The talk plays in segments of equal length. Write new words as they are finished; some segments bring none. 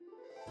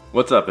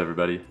What's up,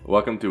 everybody?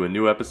 Welcome to a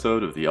new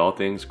episode of the All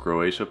Things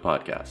Croatia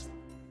podcast.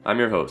 I'm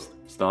your host,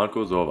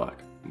 Stanko Zovak.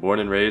 Born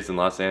and raised in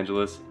Los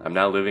Angeles, I'm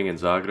now living in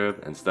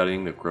Zagreb and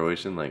studying the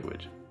Croatian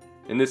language.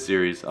 In this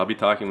series, I'll be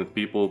talking with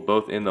people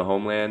both in the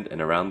homeland and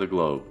around the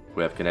globe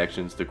who have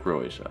connections to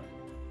Croatia.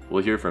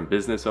 We'll hear from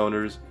business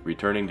owners,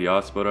 returning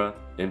diaspora,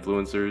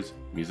 influencers,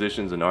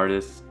 musicians and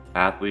artists,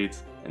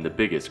 athletes, and the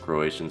biggest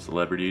Croatian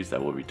celebrities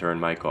that will return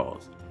my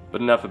calls. But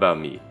enough about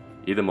me.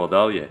 Idemo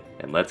dalje,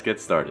 and let's get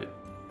started.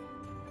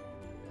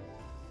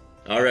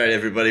 All right,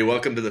 everybody,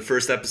 welcome to the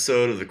first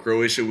episode of the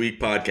Croatia Week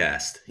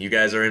podcast. You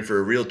guys are in for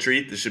a real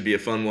treat. This should be a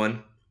fun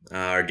one.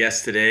 Our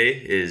guest today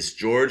is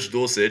George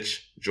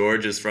Dulcich.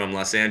 George is from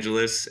Los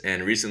Angeles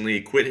and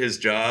recently quit his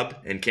job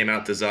and came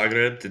out to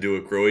Zagreb to do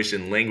a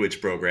Croatian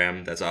language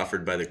program that's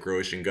offered by the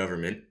Croatian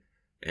government.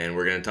 And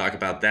we're going to talk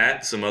about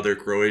that, some other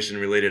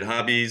Croatian-related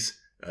hobbies.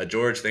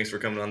 George, thanks for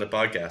coming on the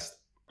podcast.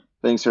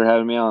 Thanks for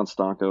having me on,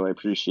 Stanko. I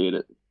appreciate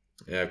it.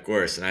 Yeah, of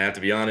course. And I have to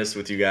be honest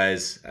with you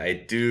guys. I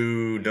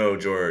do know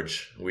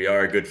George. We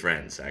are good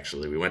friends,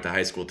 actually. We went to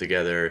high school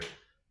together,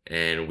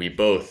 and we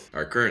both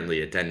are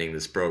currently attending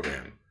this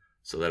program.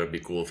 So that'll be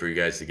cool for you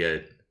guys to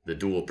get the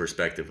dual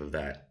perspective of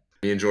that.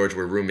 Me and George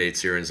were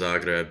roommates here in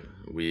Zagreb.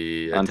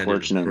 We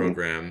attended the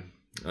program.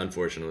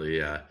 Unfortunately,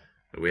 yeah.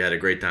 We had a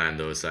great time,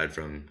 though, aside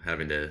from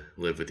having to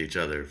live with each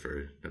other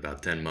for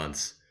about 10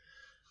 months.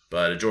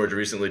 But George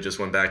recently just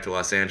went back to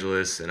Los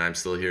Angeles, and I'm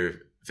still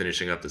here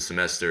finishing up the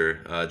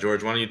semester.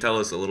 George, why don't you tell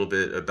us a little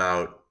bit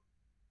about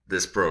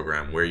this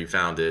program, where you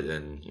found it,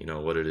 and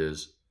what it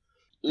is?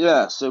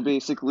 Yeah, so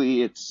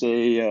basically it's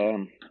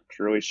a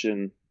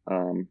Croatian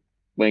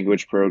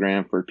language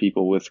program for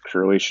people with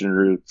Croatian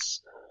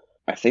roots.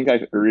 I think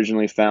I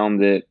originally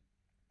found it,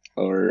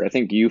 or I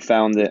think you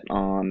found it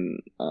on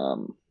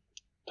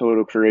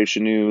Total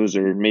Croatia News,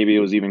 or maybe it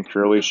was even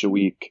Croatia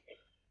Week.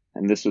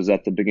 And this was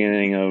at the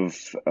beginning of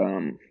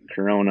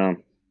Corona,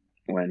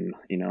 when,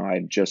 I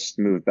just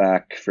moved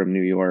back from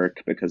New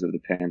York because of the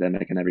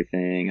pandemic and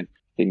everything, and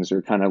things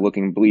were kind of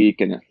looking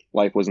bleak and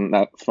life wasn't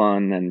that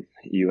fun. And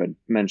you had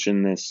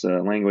mentioned this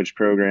language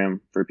program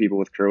for people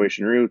with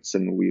Croatian roots,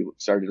 and we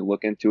started to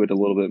look into it a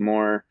little bit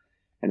more.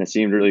 And it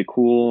seemed really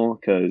cool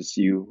because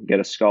you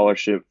get a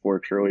scholarship for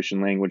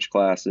Croatian language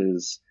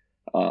classes.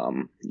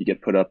 You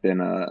get put up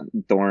in a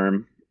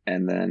dorm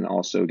and then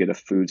also get a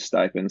food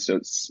stipend. So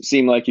it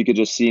seemed like you could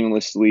just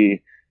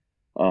seamlessly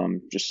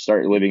just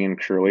start living in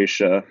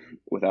Croatia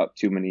without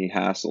too many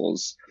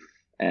hassles.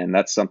 And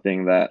that's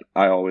something that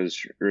I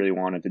always really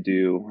wanted to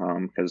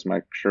do because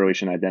my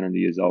Croatian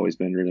identity has always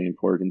been really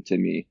important to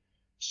me.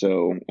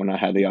 So when I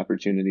had the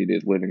opportunity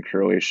to live in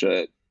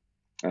Croatia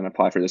and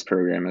apply for this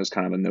program, it was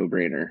kind of a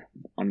no-brainer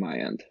on my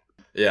end.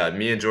 Yeah,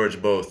 me and George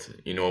both,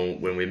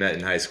 when we met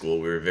in high school,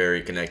 we were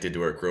very connected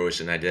to our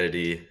Croatian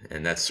identity,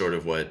 and that's sort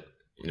of what,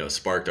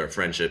 sparked our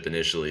friendship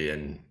initially,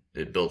 and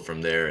it built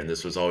from there. And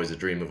this was always a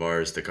dream of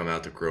ours to come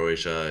out to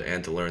Croatia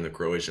and to learn the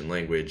Croatian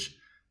language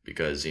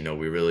because, we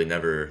really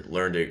never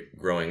learned it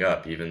growing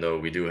up, even though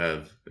we do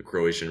have the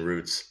Croatian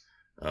roots.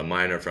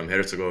 Mine are from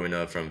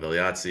Herzegovina, from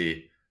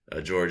Veljaci.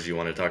 George, you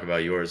want to talk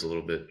about yours a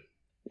little bit?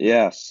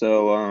 Yeah,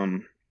 so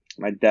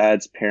my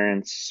dad's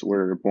parents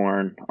were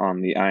born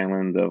on the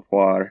island of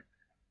Hvar,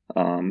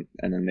 and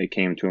then they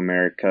came to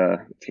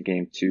America. They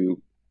came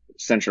to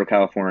Central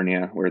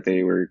California, where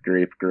they were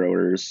grape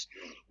growers.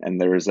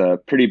 And there's a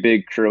pretty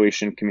big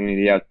Croatian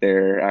community out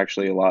there.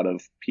 Actually, a lot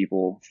of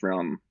people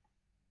from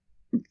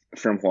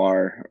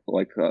Hvar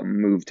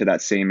moved to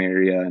that same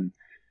area and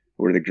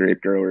were the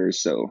grape growers.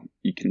 So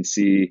you can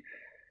see,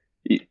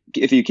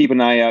 if you keep an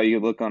eye out,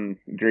 you look on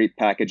grape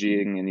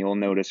packaging and you'll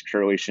notice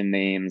Croatian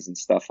names and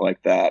stuff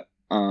like that.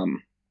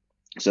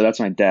 So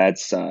that's my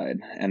dad's side.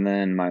 And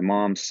then my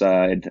mom's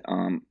side,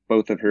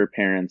 both of her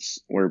parents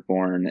were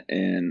born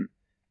in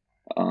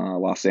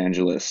Los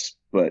Angeles,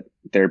 but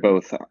they're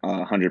both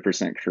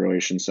 100%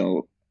 Croatian.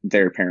 So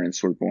their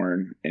parents were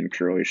born in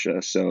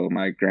Croatia. So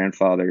my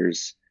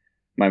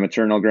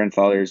maternal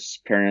grandfather's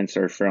parents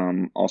are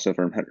also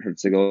from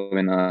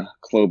Herzegovina,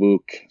 Klobuk,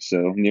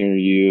 so near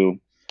you.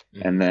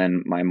 Mm-hmm. And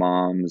then my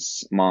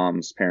mom's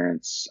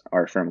parents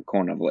are from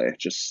Konavle,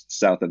 just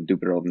south of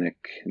Dubrovnik,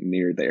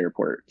 near the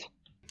airport.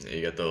 Yeah,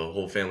 you got the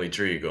whole family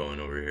tree going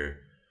over here.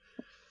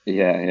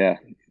 Yeah.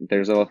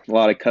 There's a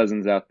lot of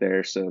cousins out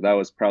there, so that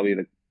was probably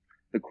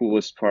the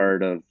coolest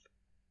part of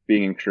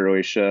being in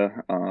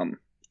Croatia,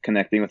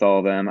 connecting with all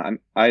of them.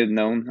 I had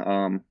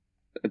known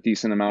a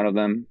decent amount of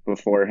them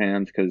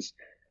beforehand because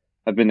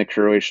I've been to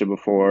Croatia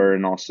before,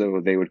 and also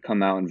they would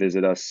come out and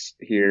visit us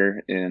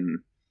here in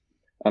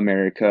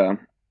America.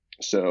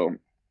 So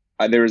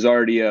there was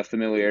already a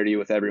familiarity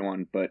with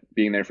everyone, but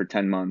being there for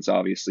 10 months,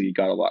 obviously,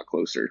 got a lot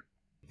closer.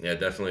 Yeah,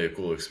 definitely a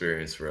cool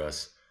experience for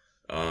us.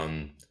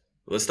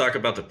 Let's talk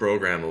about the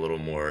program a little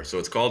more. So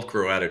it's called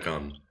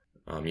Croaticum.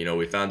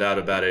 We found out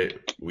about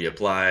it. We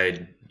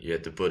applied. You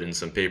had to put in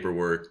some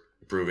paperwork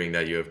proving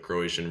that you have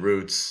Croatian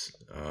roots.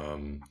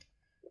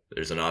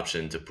 There's an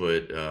option to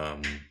put,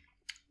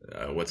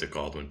 what's it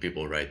called when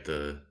people write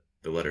the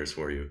letters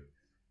for you?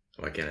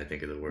 Why can't I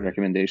think of the word?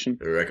 recommendation.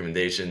 The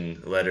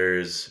recommendation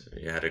letters.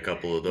 You had a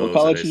couple of What those that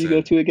I college did you go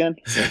sent. to again?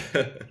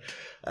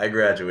 I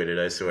graduated,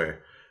 I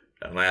swear.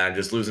 I'm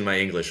just losing my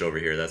English over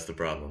here. That's the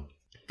problem.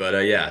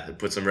 But yeah,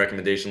 put some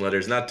recommendation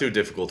letters. Not too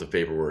difficult of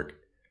paperwork.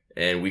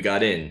 And we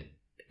got in.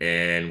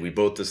 And we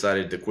both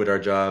decided to quit our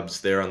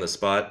jobs there on the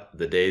spot.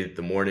 The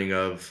morning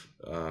of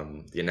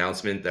the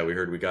announcement that we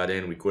heard we got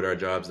in, we quit our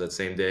jobs that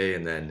same day.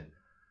 And then,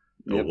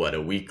 Yep.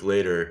 a week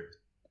later,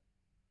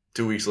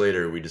 2 weeks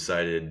later, we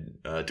decided,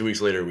 2 weeks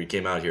later, we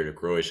came out here to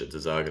Croatia, to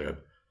Zagreb.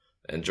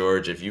 And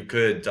George, if you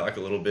could talk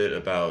a little bit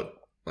about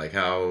like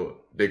how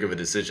big of a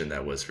decision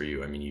that was for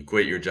you. I mean, you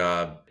quit your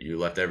job, you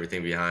left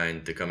everything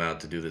behind to come out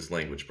to do this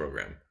language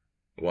program.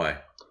 Why?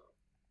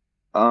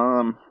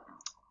 Um,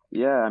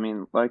 yeah, I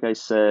mean, like I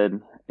said,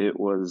 it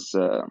was,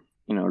 a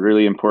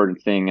really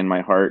important thing in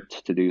my heart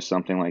to do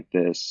something like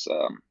this.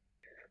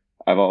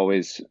 I've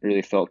always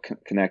really felt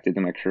connected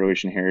to my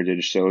Croatian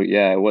heritage. So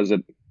yeah, it was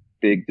a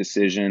big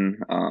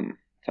decision,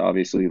 to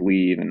obviously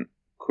leave and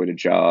quit a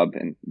job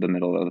in the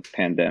middle of the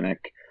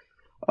pandemic.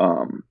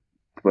 Um,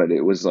 but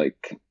it was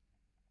like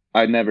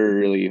I never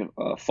really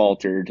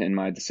faltered in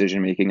my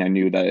decision making. I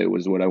knew that it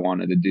was what I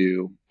wanted to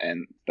do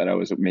and that I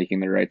was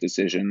making the right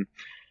decision.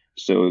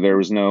 So there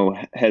was no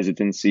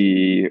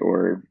hesitancy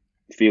or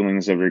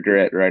feelings of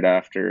regret right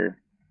after.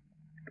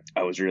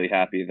 I was really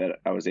happy that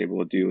I was able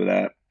to do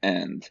that.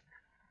 And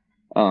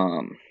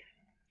um,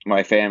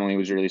 my family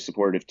was really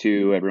supportive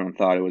too. Everyone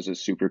thought it was a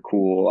super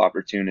cool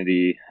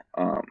opportunity.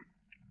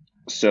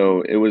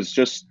 So it was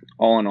just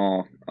all in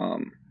all,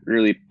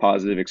 really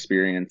positive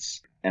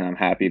experience. And I'm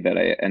happy that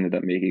I ended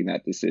up making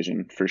that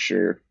decision for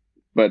sure.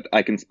 But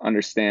I can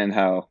understand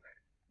how,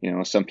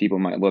 some people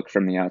might look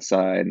from the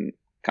outside and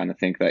kind of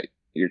think that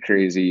you're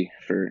crazy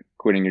for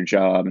quitting your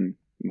job and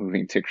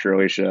moving to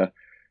Croatia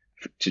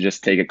to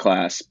just take a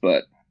class.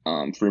 But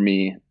for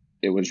me,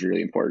 it was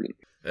really important.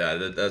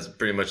 Yeah, that's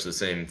pretty much the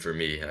same for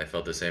me. I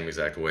felt the same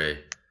exact way.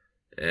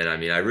 And I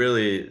mean, I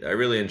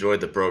really enjoyed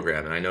the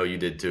program, and I know you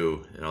did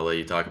too. And I'll let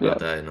you talk Yeah, about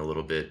that in a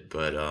little bit.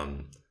 But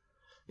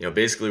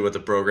basically, what the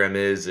program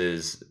is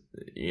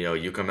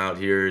you come out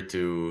here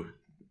to.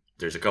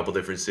 There's a couple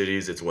different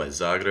cities. It's what,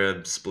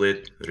 Zagreb,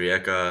 Split,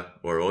 Rijeka,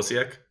 or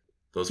Osijek.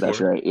 Those that's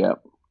four. right. Yeah.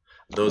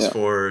 Those Yeah.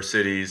 four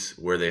cities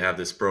where they have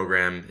this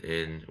program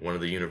in one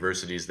of the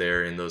universities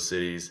there in those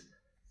cities,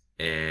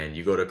 and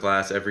you go to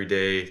class every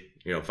day.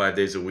 5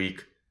 days a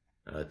week,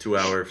 2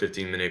 hour,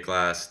 15-minute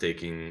class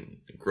taking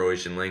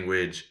Croatian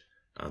language.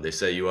 They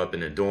set you up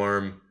in a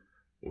dorm.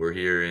 We're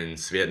here in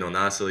Svijetno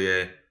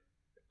Naselje,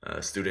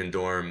 a student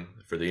dorm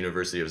for the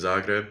University of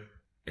Zagreb.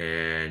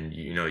 And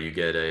you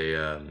get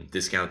a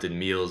discounted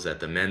meals at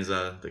the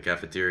Mensa, the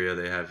cafeteria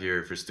they have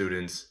here for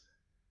students.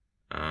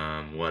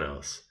 What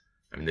else?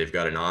 I mean, they've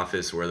got an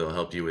office where they'll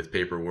help you with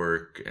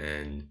paperwork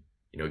and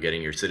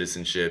getting your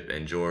citizenship.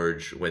 And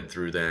George went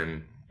through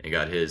them and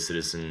got his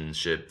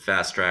citizenship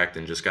fast tracked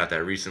and just got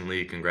that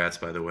recently. Congrats,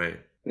 by the way.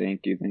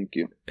 Thank you. Thank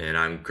you. And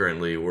I'm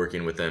currently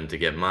working with them to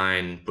get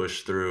mine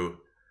pushed through.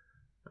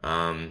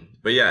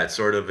 But yeah, it's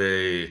sort of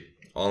a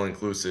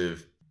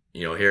all-inclusive,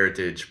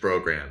 heritage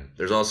program.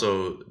 There's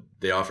also,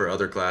 they offer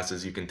other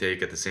classes you can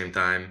take at the same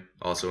time,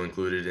 also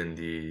included in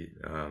the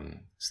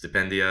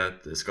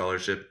stipendia, the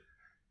scholarship.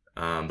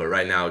 But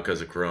right now, because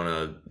of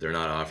Corona, they're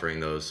not offering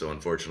those. So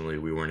unfortunately,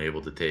 we weren't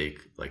able to take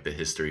like the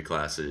history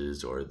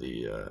classes or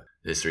the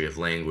history of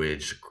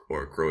language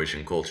or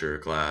Croatian culture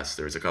class.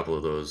 There's a couple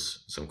of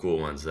those, some cool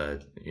ones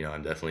that,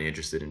 I'm definitely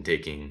interested in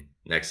taking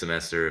next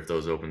semester if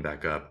those open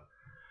back up.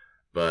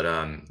 But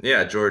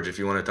yeah, George, if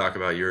you want to talk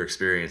about your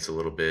experience a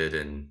little bit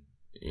and,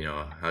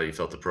 how you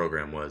felt the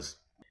program was.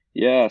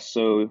 Yeah.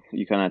 So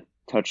you kind of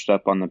touched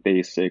up on the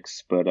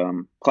basics, but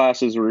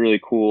classes were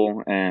really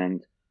cool.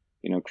 And,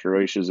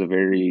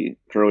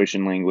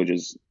 Croatian language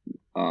is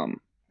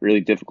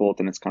really difficult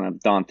and it's kind of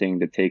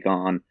daunting to take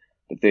on,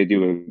 but they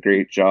do a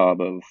great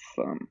job of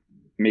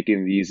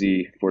making it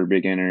easy for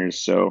beginners.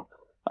 So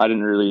I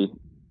didn't really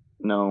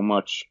know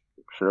much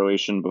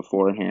Croatian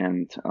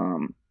beforehand.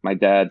 My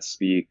dad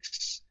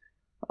speaks,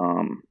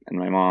 and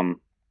my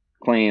mom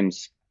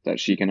claims that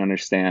she can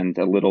understand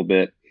a little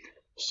bit.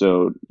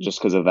 So just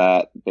because of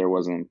that, there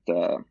wasn't,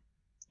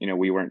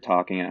 we weren't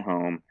talking at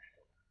home.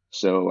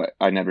 So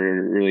I never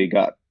really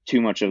got too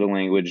much of the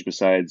language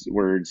besides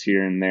words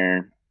here and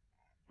there.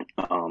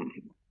 Um,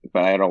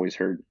 but I had always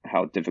heard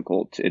how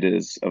difficult it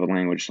is of a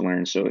language to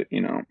learn. So,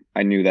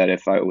 I knew that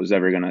if I was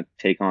ever going to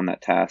take on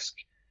that task,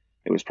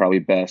 it was probably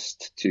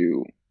best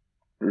to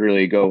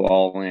really go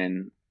all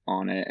in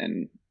on it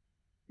and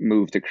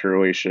move to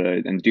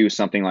Croatia and do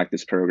something like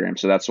this program.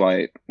 So that's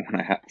why when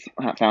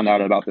I found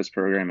out about this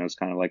program, it was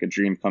kind of like a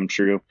dream come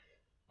true.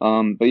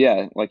 But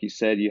yeah, like you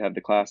said, you have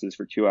the classes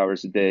for 2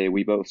 hours a day.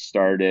 We both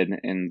started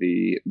in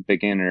the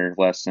beginner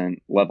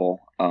lesson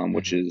level,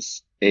 which Mm-hmm.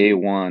 is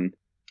A1,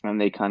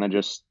 and they kind of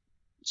just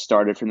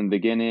started from the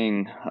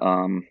beginning,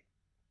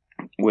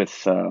 with,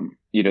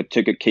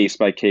 took it case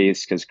by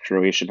case because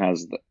Croatian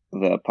has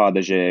the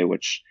Padaže,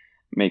 which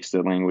makes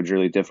the language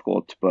really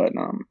difficult. But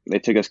they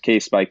took us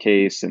case by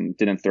case and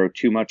didn't throw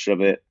too much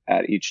of it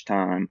at each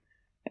time.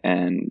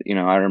 And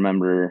I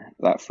remember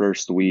that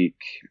first week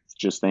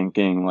just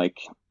thinking like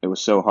it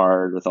was so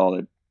hard with all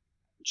the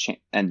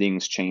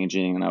endings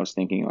changing, and I was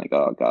thinking like,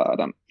 oh God,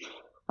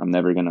 I'm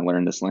never gonna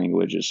learn this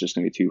language. It's just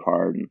gonna be too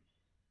hard. And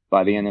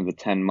by the end of the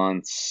 10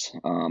 months,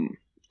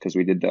 because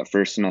we did that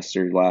first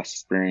semester last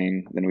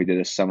spring, then we did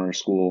a summer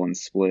school and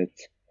split,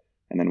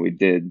 and then we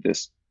did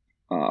this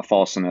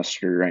fall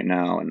semester right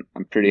now, and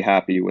I'm pretty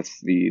happy with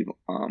the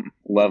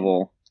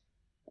level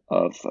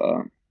of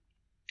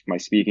my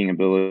speaking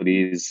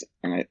abilities,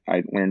 and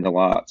I learned a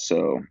lot.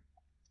 So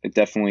it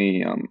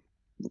definitely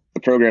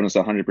the program is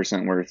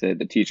 100% worth it.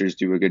 The teachers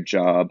do a good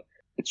job.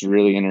 It's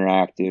really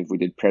interactive. We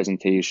did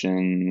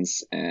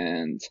presentations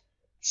and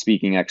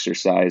speaking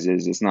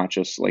exercises. It's not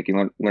just like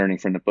you learning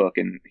from the book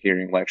and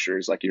hearing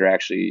lectures, like you're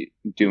actually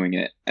doing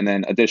it. And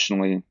then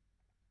additionally,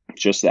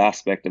 just the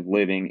aspect of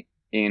living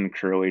in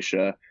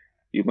Croatia,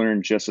 you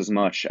learn just as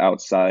much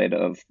outside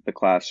of the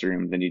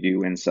classroom than you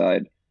do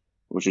inside,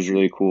 which is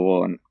really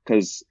cool. And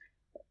because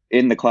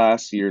in the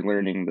class, you're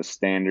learning the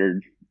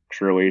standard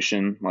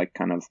Croatian, like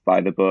kind of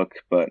by the book,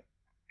 but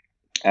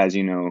as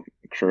you know,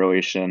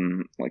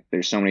 Croatian, like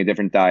there's so many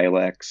different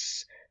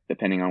dialects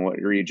depending on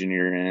what region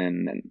you're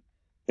in, and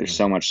there's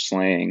so Mhm. much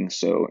slang.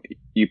 So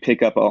you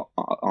pick up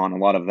on a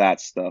lot of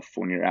that stuff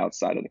when you're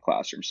outside of the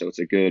classroom. So it's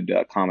a good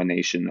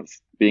combination of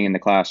being in the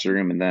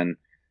classroom and then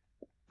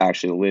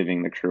actually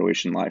living the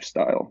Croatian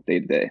lifestyle day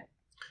to day.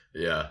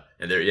 Yeah,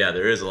 and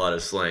there is a lot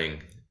of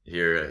slang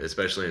here,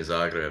 especially in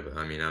Zagreb.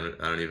 I mean, I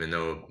don't even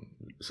know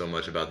so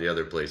much about the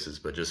other places,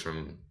 but just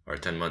from our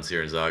 10 months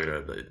here in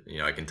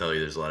Zagreb, I can tell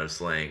you there's a lot of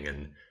slang,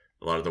 and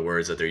a lot of the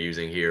words that they're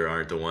using here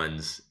aren't the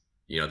ones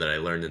that I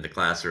learned in the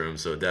classroom.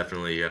 So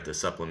definitely you have to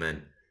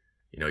supplement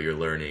your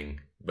learning.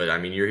 But I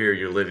mean,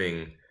 you're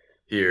living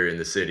here in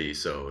the city,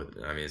 so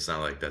I mean, it's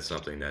not like that's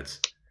something that's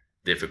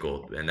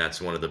difficult, and that's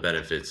one of the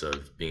benefits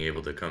of being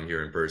able to come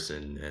here in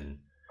person and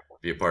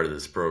be a part of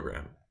this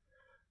program.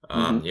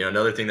 Hmm.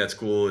 Another thing that's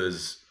cool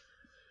is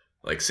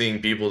like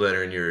seeing people that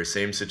are in your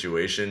same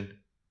situation,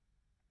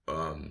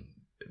 um,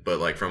 but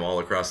like from all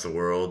across the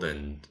world,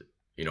 and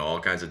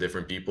all kinds of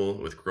different people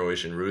with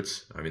Croatian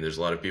roots. I mean, there's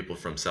a lot of people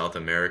from South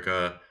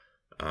America.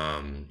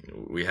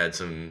 We had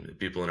some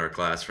people in our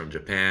class from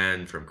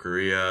Japan, from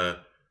Korea,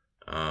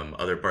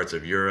 other parts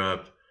of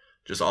Europe,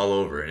 just all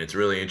over, and it's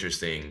really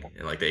interesting.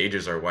 And like the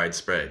ages are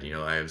widespread.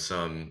 I have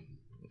some.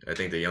 I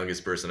think the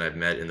youngest person I've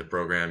met in the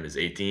program is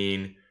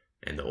 18,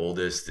 and the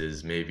oldest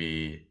is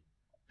maybe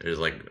there's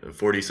like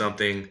 40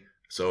 something.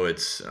 So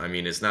I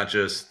mean, it's not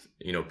just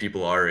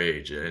people our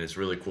age, and it's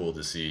really cool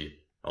to see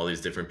all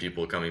these different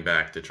people coming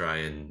back to try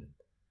and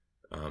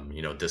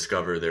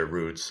discover their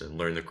roots and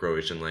learn the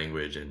Croatian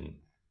language and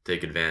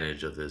take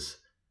advantage of this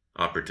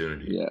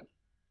opportunity. Yeah.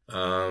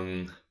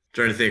 Um,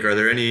 Trying to think, are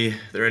there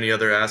any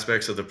other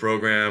aspects of the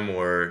program,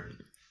 or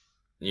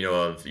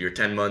of your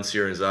 10 months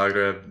here in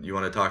Zagreb you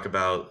want to talk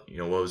about?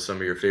 What was some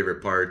of your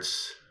favorite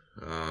parts?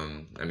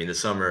 I mean, the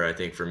summer, I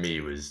think for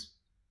me was,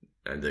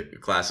 and the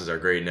classes are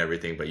great and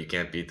everything, but you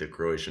can't beat the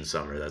Croatian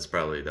summer. That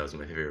was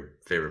my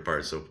favorite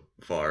part so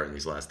far in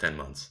these last 10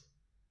 months.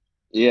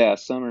 Yeah,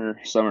 summer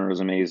was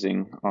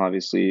amazing.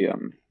 Obviously,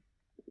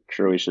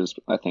 Croatia's,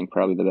 I think,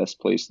 probably the best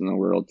place in the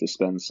world to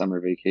spend summer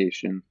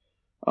vacation.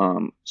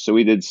 So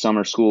we did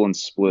summer school in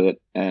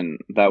Split, and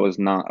that was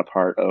not a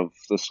part of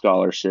the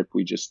scholarship.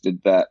 We just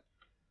did that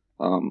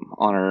on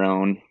our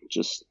own,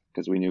 just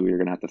because we knew we were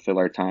going to have to fill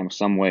our time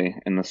some way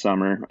in the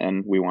summer,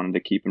 and we wanted to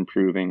keep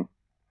improving.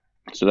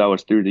 So that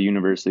was through the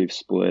University of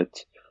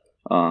Split.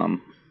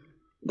 Um,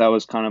 that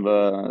was kind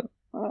of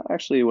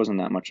actually, it wasn't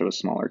that much of a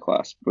smaller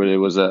class, but it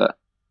was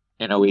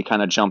we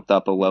kind of jumped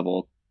up a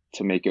level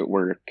to make it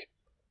work.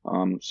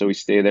 So we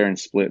stayed there and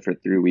Split for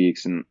 3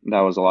 weeks, and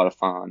that was a lot of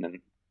fun and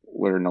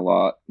learned a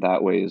lot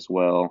that way as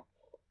well.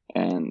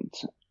 And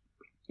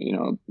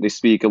they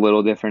speak a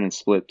little different in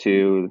Split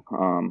too.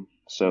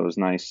 So it was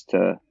nice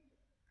to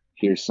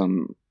hear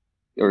some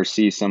or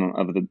see some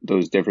of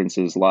those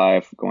differences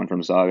live, going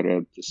from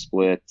Zagreb to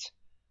Split.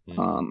 Mm.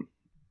 Um,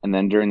 and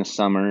then during the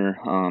summer,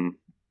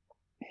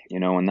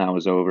 when that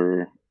was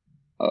over,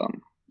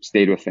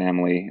 stayed with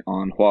family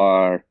on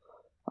Hvar.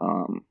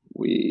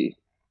 We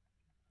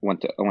I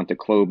went to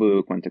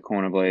Klobuk, went to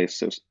Kornevle,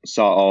 so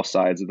saw all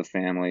sides of the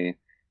family.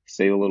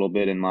 Stayed a little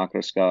bit in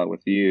Makarska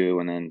with you,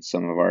 and then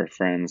some of our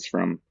friends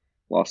from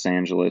Los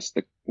Angeles.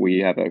 We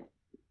have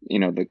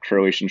the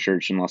Croatian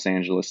church in Los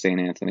Angeles, St.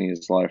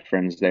 Anthony's. A lot of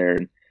friends there,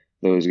 and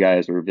those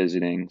guys were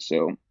visiting.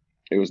 So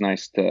it was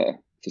nice to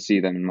see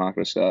them in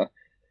Makarska.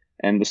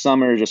 And the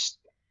summer just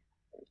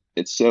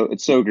it's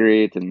so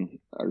great and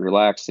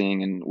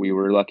relaxing, and we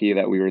were lucky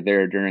that we were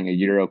there during a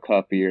Euro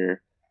Cup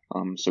year,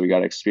 so we got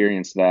to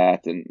experience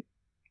that. And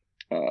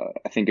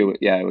I think it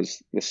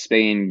was the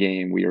Spain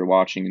game we were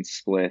watching in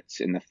Split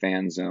in the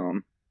fan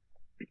zone,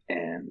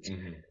 and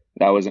Hmm.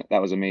 that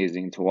was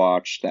amazing to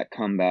watch that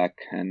comeback.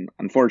 And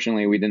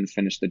unfortunately, we didn't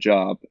finish the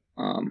job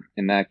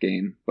in that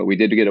game, but we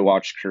did get to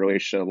watch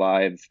Croatia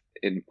live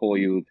in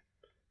Poljud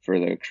for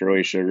the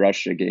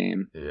Croatia-Russia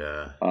game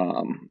Yeah.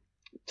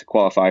 to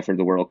qualify for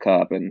the World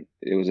Cup, and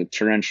it was a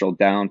torrential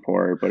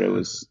downpour, but it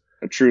was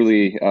a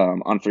truly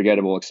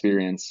unforgettable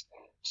experience.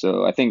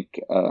 So I think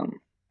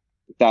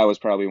that was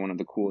probably one of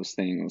the coolest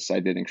things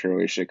I did in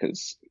Croatia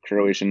because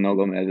Croatian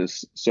nogomet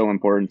is so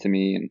important to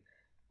me, and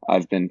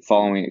I've been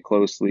following it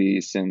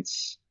closely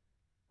since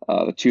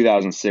the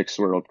 2006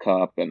 World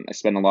Cup, and I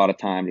spent a lot of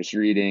time just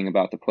reading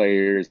about the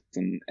players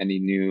and any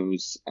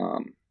news.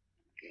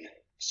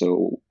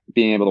 So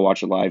being able to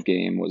watch a live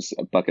game was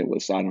a bucket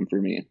list item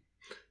for me.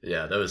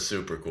 Yeah, that was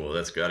super cool.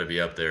 That's got to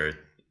be up there,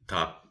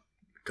 top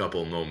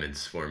couple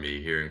moments for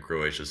me here in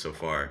Croatia so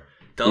far.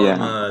 Yeah,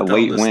 a Tell him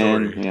late the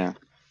win. story. Yeah.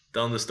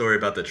 Tell him the story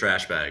about the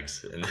trash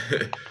bags and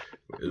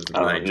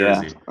Oh my yeah.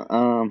 jersey.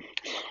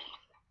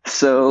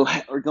 So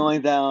we're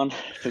going down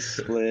to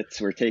Split.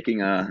 We're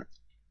taking a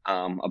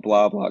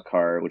blah blah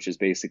car, which is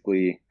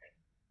basically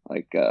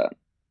like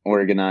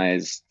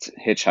organized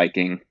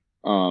hitchhiking.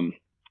 Um,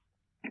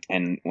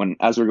 and when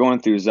as we're going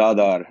through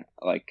Zadar,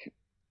 like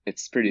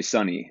it's pretty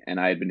sunny, and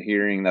I had been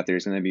hearing that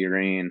there's going to be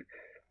rain.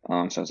 So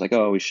I was like,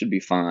 oh, we should be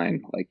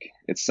fine. Like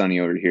it's sunny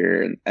over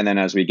here, and then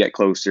as we get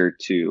closer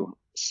to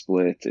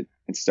Split,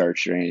 it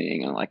starts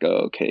raining. I'm like,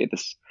 oh, okay,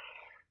 this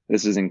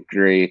isn't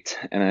great.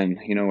 And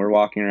then we're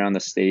walking around the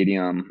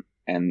stadium,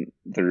 and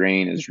the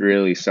rain is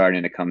really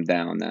starting to come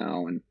down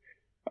now, and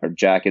our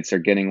jackets are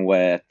getting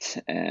wet,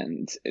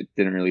 and it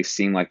didn't really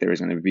seem like there was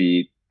going to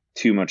be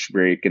too much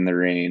break in the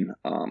rain.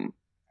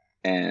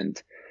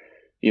 And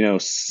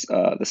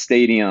the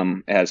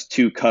stadium has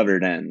two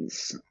covered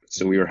ends,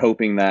 so we were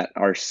hoping that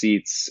our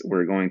seats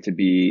were going to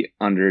be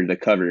under the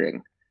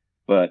covering,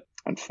 but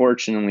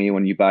unfortunately,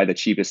 when you buy the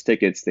cheapest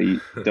tickets, they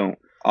don't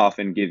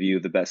often give you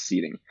the best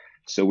seating.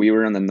 So we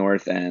were on the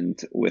north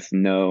end with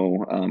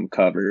no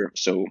cover,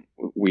 so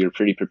we were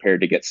pretty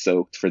prepared to get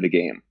soaked for the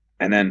game.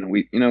 And then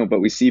but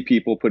we see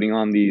people putting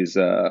on these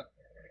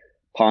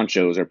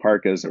ponchos or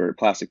parkas or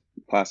plastic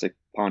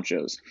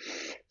ponchos.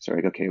 So we're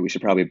like, okay, we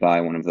should probably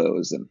buy one of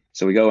those. And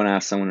so we go and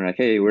ask someone, we're like,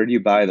 hey, where do you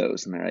buy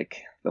those? And they're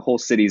like, the whole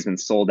city's been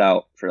sold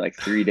out for like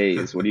 3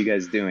 days. What are you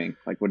guys doing?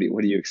 Like, what do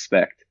you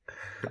expect?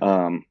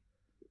 And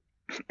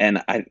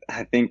I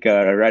think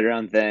right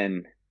around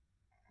then,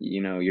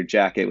 your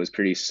jacket was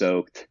pretty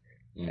soaked,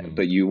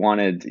 but you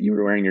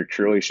were wearing your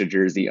Croatia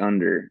jersey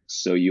under,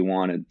 so you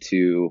were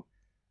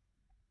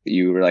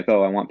like,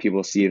 oh, I want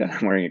people to see that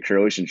I'm wearing a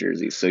Croatian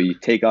jersey. So you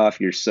take off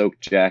your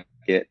soaked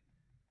jacket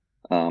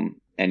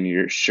and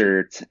your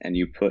shirt, and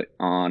you put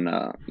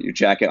on your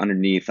jacket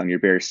underneath on your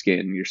bare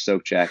skin, your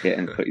soaked jacket,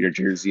 and put your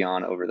jersey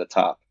on over the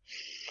top.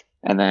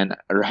 And then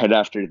right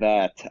after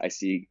that, I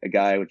see a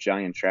guy with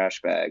giant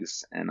trash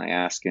bags, and I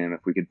ask him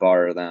if we could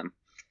borrow them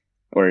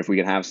or if we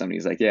could have some.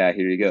 He's like, yeah,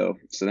 here you go.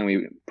 So then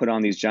we put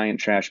on these giant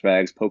trash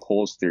bags, poke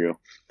holes through,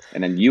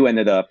 and then you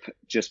ended up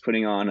just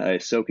putting on a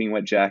soaking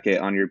wet jacket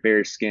on your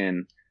bare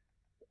skin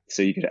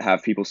so you could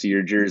have people see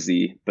your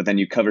jersey, but then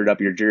you covered up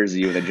your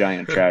jersey with a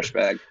giant trash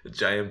bag. A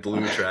giant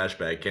blue trash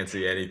bag. Can't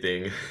see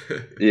anything.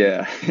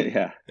 Yeah,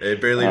 yeah.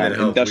 It barely even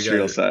helped.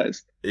 Industrial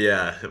size.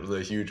 Yeah, it was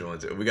a huge one.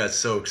 We got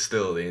soaked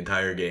still the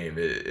entire game.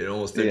 It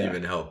almost didn't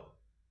even help.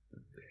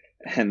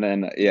 And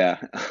then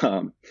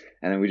and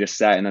then we just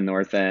sat in the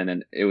north end,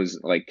 and it was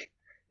like,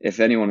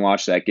 if anyone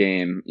watched that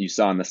game, you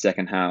saw in the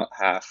second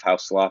half how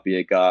sloppy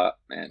it got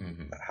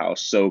and how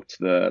soaked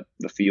the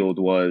field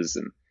was,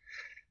 and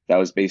that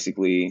was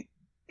basically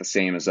the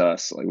same as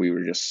us. Like we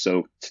were just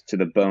soaked to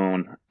the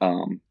bone.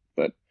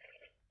 But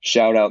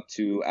shout out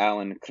to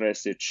Alan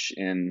Kresic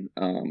in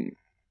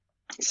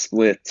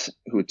Split,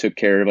 who took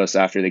care of us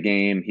after the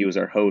game. He was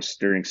our host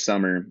during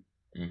summer,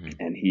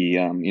 and he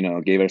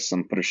gave us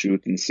some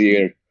prosciutto and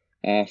sear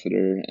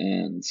after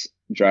and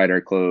dried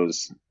our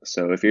clothes.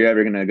 So if you're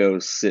ever gonna go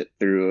sit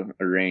through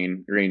a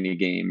rainy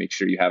game, make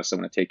sure you have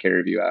someone to take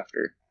care of you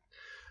after.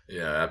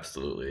 Yeah,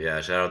 absolutely.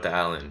 Yeah, shout out to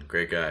Alan.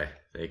 Great guy.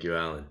 Thank you,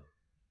 Alan.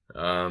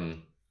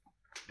 Well,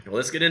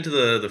 let's get into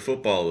the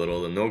football a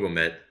little, the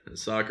nogomet,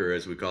 soccer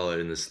as we call it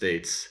in the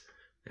States,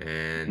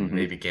 and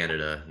maybe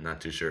Canada. Not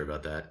too sure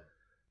about that.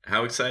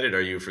 How excited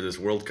are you for this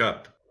World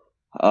Cup?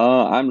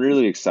 I'm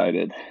really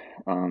excited.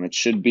 It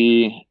should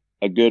be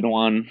a good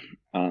one.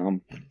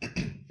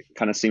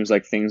 Kind of seems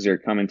like things are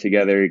coming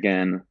together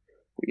again.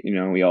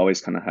 We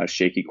always kind of have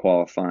shaky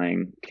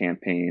qualifying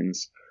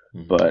campaigns,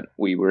 but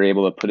we were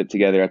able to put it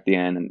together at the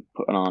end and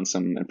put on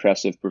some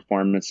impressive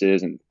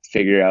performances and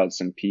figure out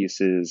some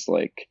pieces,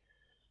 like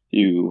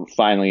you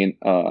finally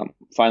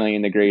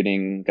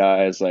integrating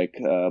guys like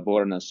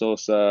Borna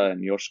Sosa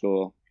and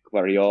Joško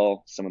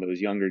Clariol, some of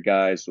those younger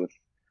guys with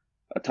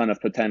a ton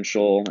of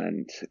potential,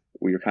 and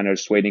we were kind of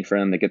just waiting for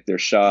them to get their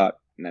shot,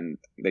 and then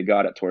they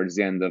got it towards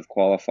the end of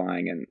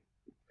qualifying and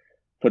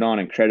put on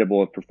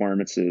incredible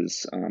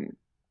performances.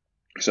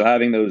 So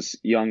having those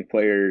young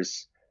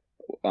players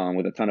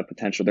with a ton of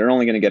potential, they're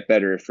only going to get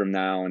better from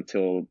now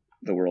until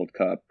the World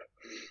Cup.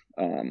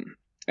 And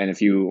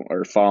if you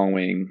are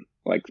following,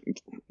 like,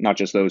 not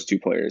just those two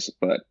players,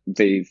 but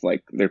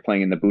they're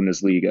playing in the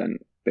Bundesliga, and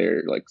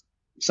they're like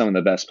some of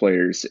the best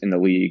players in the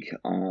league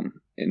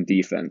in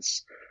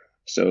defense.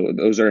 So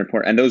those are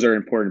important, and those are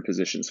important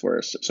positions for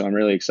us. So I'm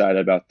really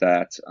excited about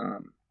that.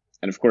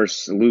 And of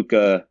course,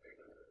 Luca,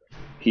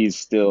 he's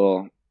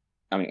still,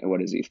 I mean,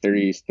 what is he,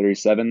 30,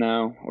 37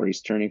 now? Or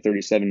he's turning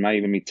 37, might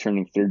even be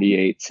turning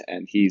 38.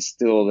 And he's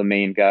still the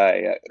main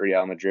guy at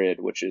Real Madrid,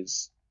 which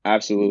is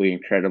absolutely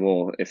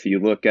incredible. If you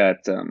look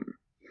at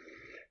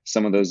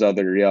some of those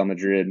other Real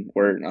Madrid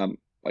or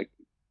like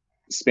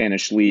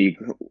Spanish league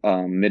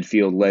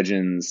midfield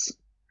legends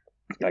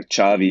like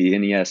Xavi,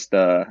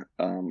 Iniesta,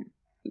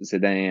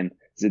 Zidane,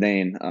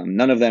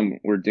 none of them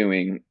were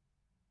doing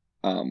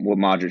what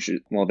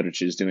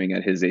Modric is doing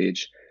at his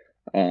age.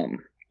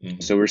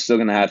 So we're still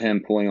going to have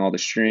him pulling all the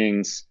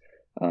strings.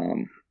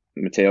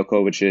 Mateo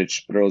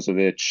Kovacic,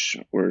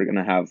 Brozovic, we're going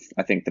to have,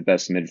 I think, the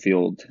best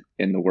midfield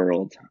in the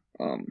world.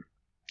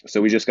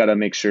 So we just got to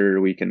make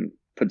sure we can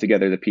put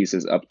together the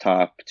pieces up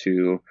top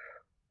to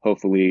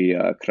hopefully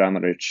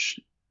Kramaric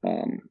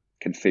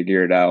can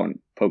figure it out and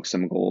poke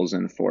some goals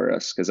in for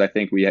us, because I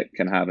think we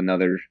can have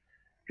another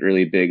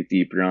really big,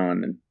 deep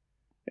run. And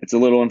it's a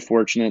little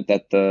unfortunate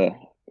that the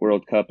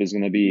World Cup is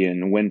going to be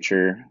in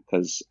winter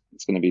because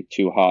it's going to be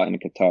too hot in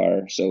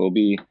Qatar. So it'll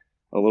be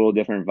a little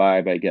different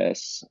vibe, I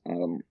guess.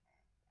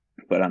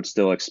 But I'm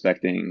still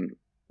expecting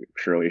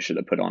Croatia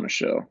to put on a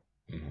show.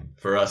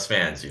 For us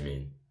fans, you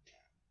mean?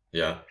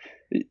 Yeah.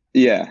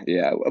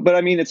 Yeah. But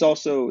I mean, it's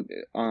also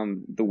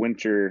the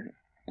winter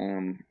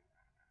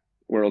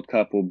World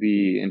Cup will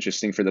be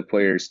interesting for the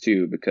players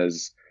too,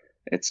 because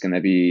it's going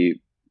to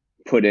be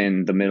put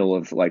in the middle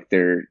of like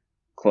their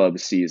club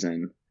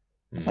season.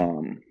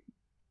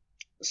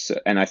 So,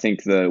 and I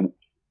think the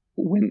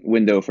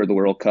window for the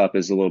World Cup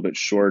is a little bit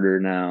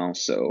shorter now.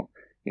 So,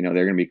 they're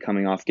going to be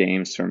coming off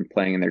games from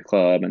playing in their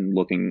club and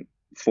looking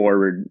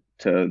forward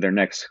to their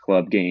next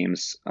club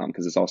games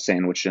because it's all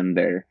sandwiched in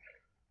there.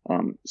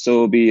 So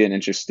it'll be an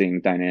interesting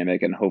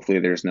dynamic, and hopefully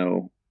there's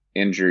no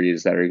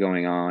injuries that are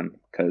going on,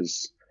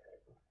 because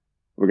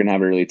we're going to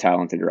have a really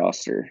talented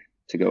roster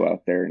to go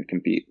out there and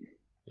compete.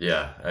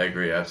 Yeah, I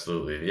agree.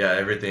 Absolutely. Yeah,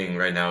 everything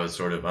right now is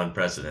sort of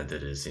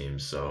unprecedented, it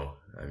seems. So,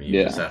 I mean,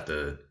 you just Yeah. have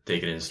to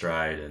take it in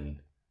stride and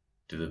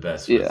do the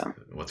best with Yeah.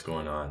 what's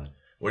going on.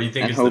 What do you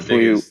think And is the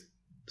hopefully, biggest?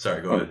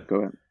 Sorry, go ahead. go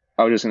ahead.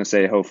 I was just going to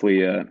say,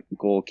 hopefully a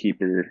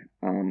goalkeeper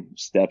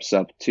steps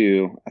up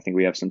too. I think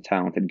we have some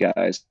talented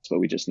guys, but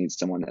we just need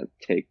someone to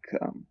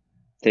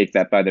take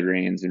that by the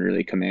reins and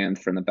really command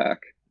from the back.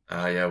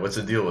 Yeah, what's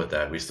the deal with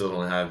that? We still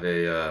don't have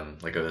a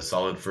like a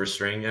solid first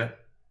string yet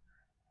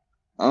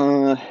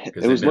because It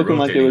they've was been looking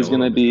like it rotating a was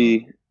going little to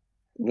bit,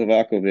 huh? be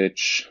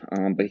Livakovic,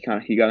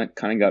 but he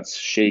got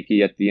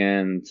shaky at the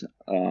end.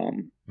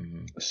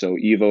 So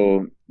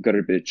Ivo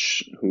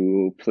Grbic,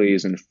 who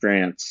plays in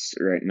France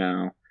right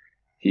now,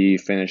 he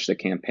finished the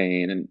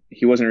campaign, and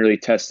he wasn't really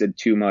tested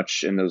too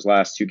much in those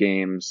last two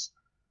games.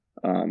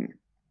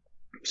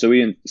 So we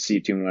didn't see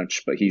too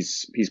much, but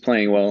he's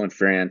playing well in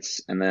France.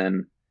 And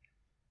then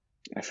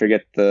I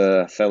forget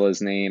the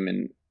fella's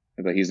name,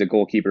 but he's the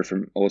goalkeeper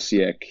from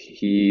Osijek.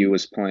 He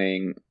was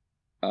playing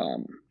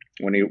um,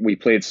 when we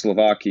played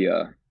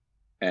Slovakia,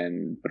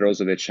 and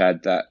Brozovic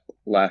had that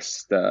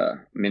last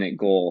minute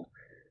goal.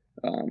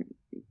 Um,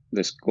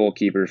 this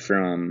goalkeeper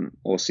from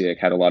Osijek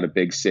had a lot of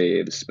big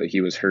saves, but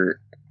he was hurt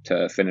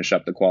to finish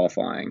up the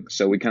qualifying.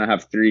 So we kind of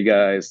have three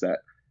guys that,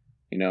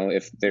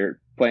 if they're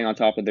playing on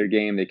top of their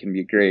game, they can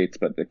be great,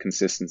 but the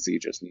consistency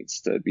just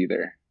needs to be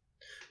there.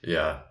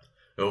 Yeah.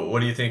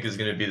 What do you think is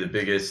going to be the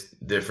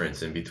biggest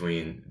difference in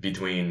between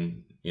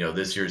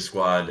this year's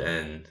squad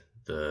and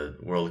the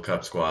World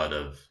Cup squad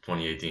of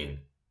 2018?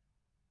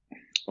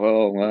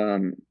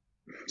 Well,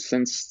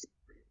 since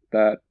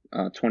that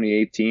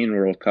 2018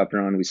 World Cup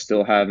run, we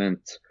still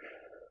haven't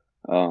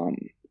um,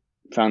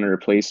 found a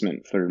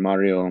replacement for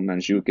Mario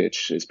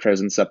Mandzukic. His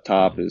presence up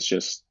top is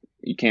just,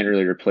 you can't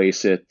really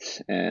replace it.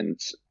 And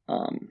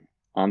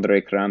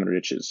Andrej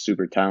Kramaric is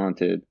super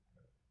talented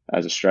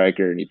as a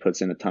striker, and he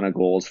puts in a ton of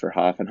goals for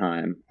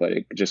Hoffenheim, but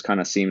it just kind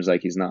of seems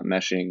like he's not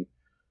meshing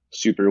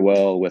super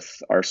well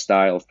with our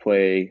style of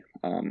play.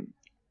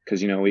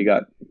 Because, we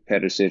got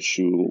Perisic,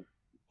 who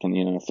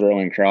can, throw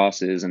in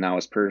crosses, and that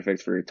was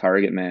perfect for a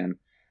target man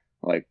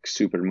like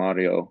Super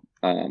Mario.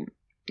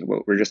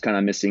 We're just kind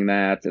of missing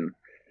that, and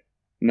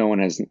no one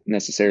has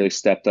necessarily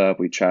stepped up.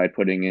 We tried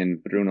putting in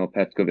Bruno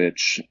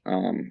Petkovic,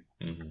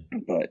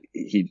 but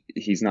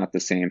he's not the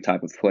same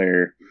type of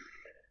player.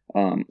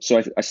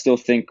 So I still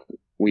think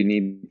we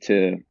need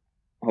to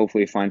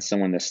hopefully find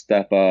someone to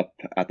step up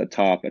at the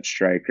top at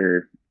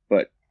striker.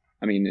 But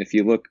I mean, if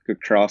you look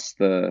across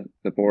the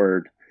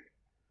board,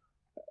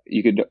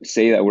 you could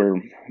say that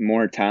we're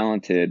more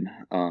talented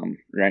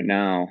right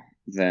now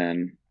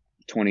than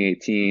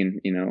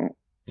 2018.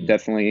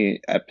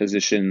 Definitely at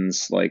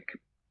positions like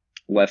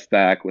left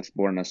back with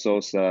Borna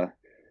Sosa.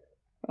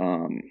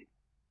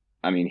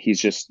 I mean,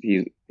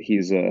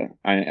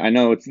 I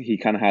know he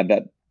kind of had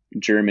that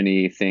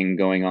Germany thing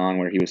going on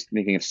where he was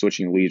thinking of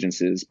switching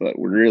allegiances, but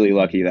we're really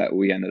lucky that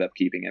we ended up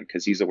keeping him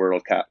because he's a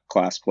world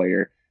class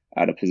player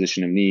at a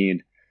position of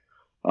need.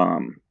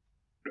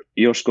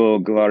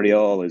 Joško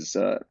Gvardiol is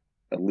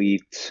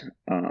elite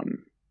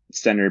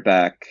center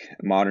back,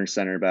 modern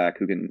center back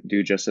who can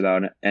do just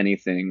about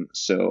anything.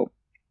 So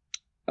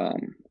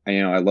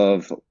I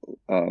love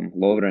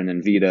Lovren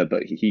and Vida,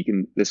 but he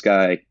can. This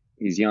guy,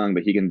 he's young,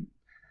 but he can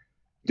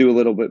do a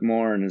little bit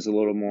more and is a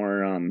little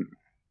more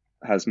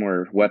has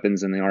more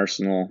weapons in the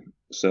arsenal.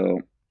 So,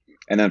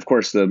 and then of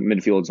course the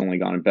midfield's only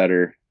gotten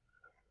better.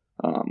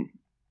 Um,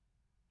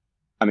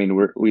 I mean,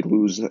 we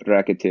lose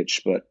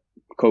Rakitic, but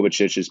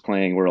Kovacic is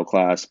playing world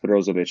class.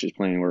 Brozovic is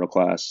playing world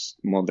class.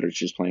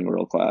 Modric is playing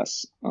world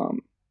class.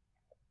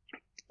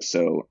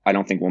 So I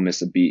don't think we'll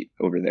miss a beat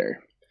over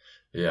there.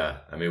 Yeah,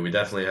 I mean, we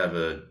definitely have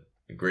a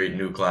great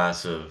new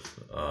class of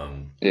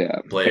Yeah,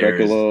 players.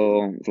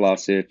 Brekalo,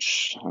 Vlasic,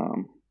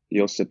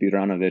 Josip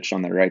Juranovic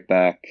on the right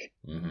back.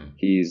 Hmm.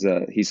 He's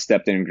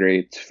stepped in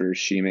great for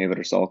Shime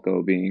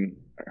Vrsaljko being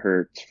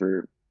hurt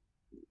for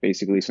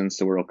basically since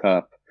the World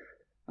Cup.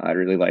 I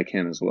really like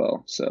him as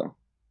well. So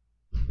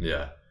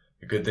Yeah,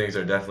 good things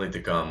are definitely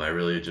to come. I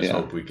really just yeah,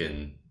 hope we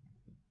can,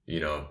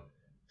 you know,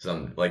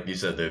 some like you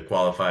said, the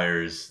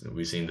qualifiers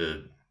we seem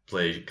to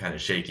play kind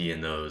of shaky in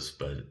those,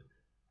 but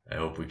I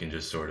hope we can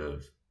just sort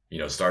of,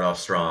 start off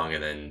strong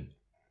and then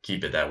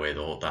keep it that way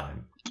the whole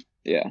time.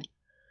 yeah.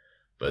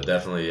 But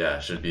definitely, yeah,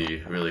 should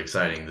be really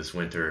exciting this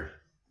winter.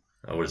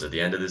 What is it, the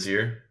end of this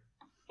year?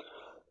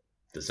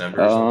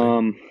 December or something?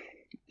 Um,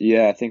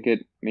 yeah, I think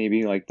it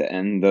maybe like the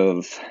end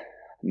of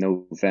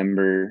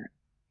November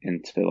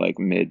into like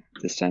mid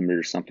December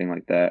or something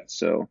like that.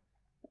 So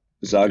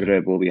Okay.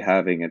 Zagreb will be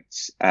having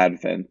its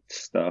Advent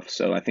stuff.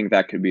 So I think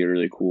that could be a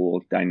really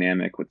cool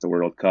dynamic with the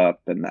World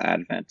Cup and the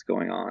Advent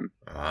going on.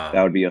 That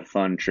Ah, would be a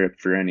fun trip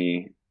for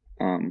any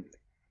um,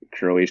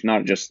 Croatian,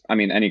 not just, I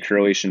mean, any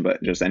Croatian,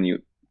 but just any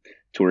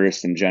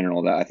tourist in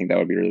general. That I think that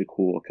would be really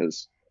cool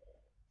because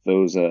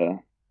those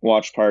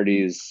watch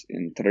parties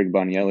in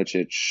Trgban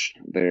Jelicic,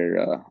 they're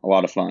a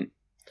lot of fun.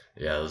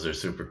 yeah, those are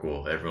super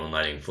cool. Everyone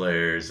lighting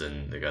flares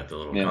and they got the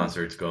little Yeah.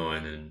 concerts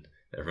going and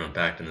everyone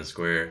packed in the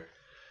square.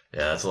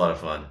 Yeah, that's a lot of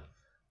fun.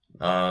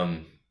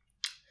 Um,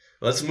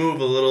 let's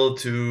move a little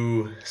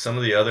to some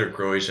of the other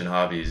Croatian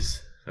hobbies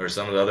or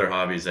some of the other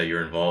hobbies that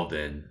you're involved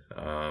in.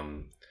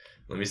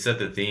 Let me set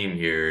the theme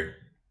here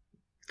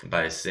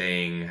by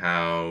saying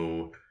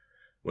how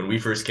when we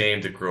first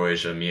came to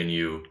Croatia, me and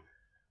you,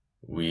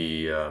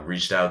 we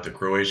reached out to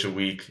Croatia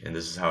Week, and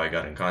this is how I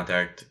got in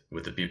contact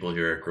with the people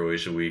here at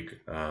Croatia Week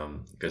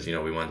because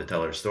we wanted to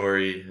tell our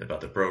story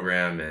about the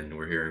program, and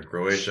we're here in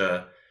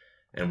Croatia,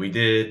 and we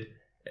did,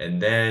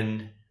 and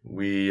then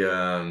we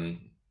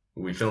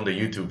filmed a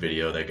YouTube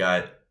video that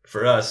got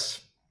for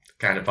us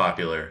kind of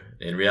popular.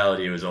 In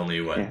reality, it was only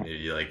what Yeah.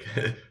 maybe like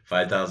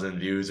 5,000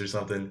 views or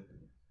something.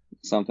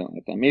 Something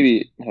like that.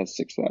 Maybe it has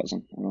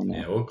 6,000. I don't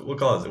Yeah, know. we'll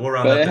call it. We'll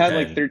round But up it to had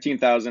like 10.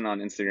 13,000 on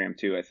Instagram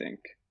too, I think.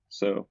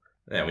 So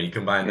Yeah, when you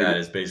combine that,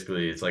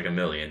 maybe, it's like a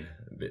million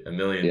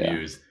yeah.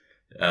 views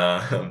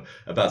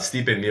about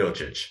Stipe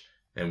Miocic,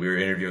 and we were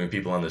interviewing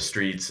people on the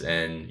streets,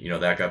 and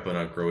that got put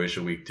on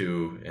Croatia Week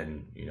too,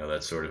 and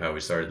that's sort of how we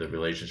started the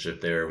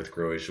relationship there with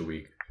Croatia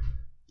Week.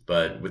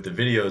 But with the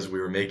videos we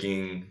were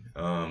making,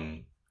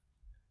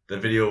 the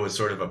video was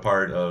sort of a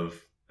part of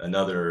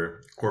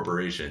another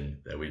corporation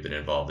that we've been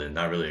involved in.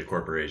 Not really a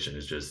corporation;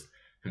 it's just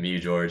me,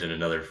 George, and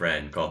another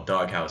friend called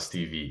Doghouse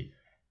TV.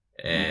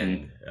 Hmm.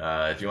 And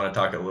if you want to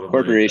talk a little bit,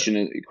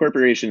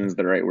 Corporation is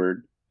the right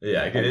word,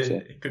 yeah, I would say.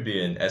 it could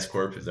be an S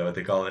corp. Is that what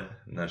they call it?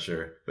 I'm not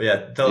sure. But yeah,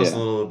 tell us a Yeah.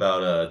 little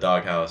about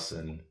Doghouse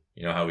and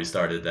how we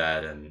started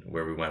that and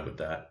where we went with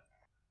that.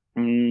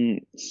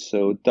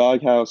 So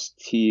Doghouse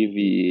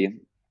TV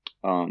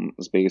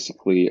was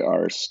basically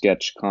our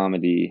sketch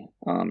comedy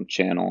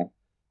channel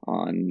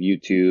on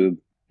YouTube,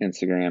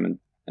 Instagram,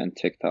 and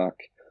TikTok.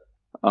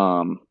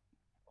 Um,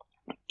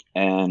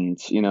 and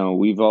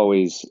we've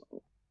always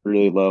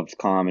really loved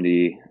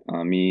comedy,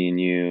 me and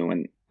you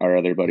and our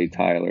other buddy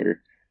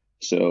Tyler.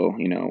 So,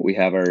 we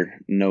have our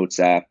notes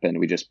app and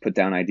we just put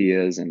down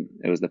ideas, and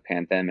it was the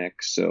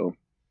pandemic. So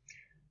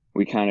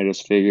we kind of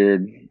just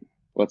figured,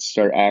 let's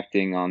start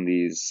acting on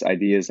these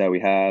ideas that we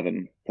have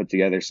and put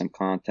together some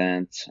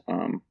content.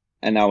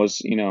 And that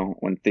was,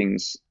 when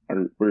things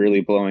were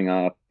really blowing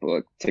up,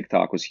 like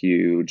TikTok was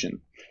huge, and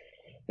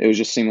it was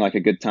just seemed like a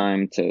good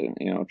time to,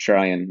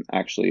 try and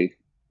actually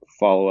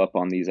follow up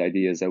on these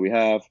ideas that we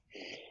have.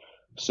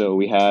 So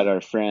we had our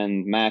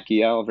friend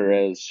Mackie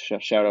Alvarez,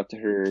 shout out to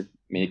her,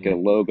 make a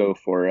Hmm. logo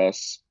for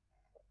us,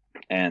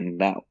 and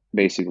that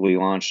basically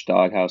launched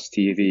Doghouse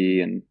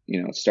TV, and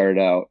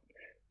started out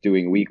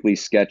doing weekly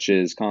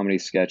sketches, comedy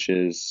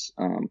sketches,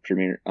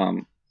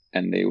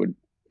 and they would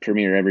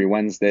premiere every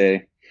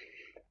Wednesday,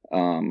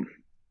 um,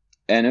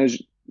 and it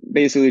was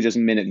basically just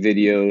minute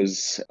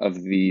videos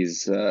of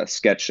these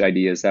sketch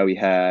ideas that we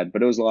had,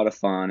 but it was a lot of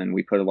fun, and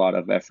we put a lot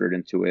of effort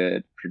into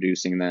it,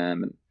 producing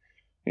them,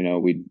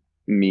 and we'd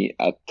meet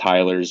at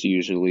Tyler's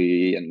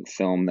usually and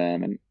film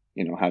them, and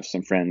have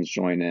some friends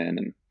join in,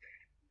 and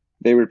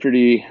they were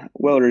pretty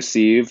well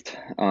received.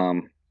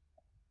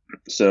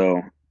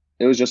 So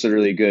it was just a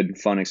really good,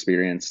 fun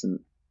experience, and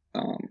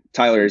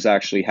Tyler is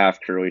actually half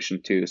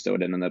Croatian too, so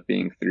it ended up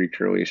being three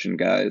Croatian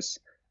guys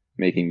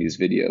making these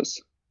videos.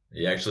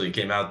 He actually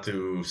came out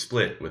to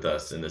Split with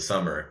us in the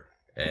summer,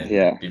 and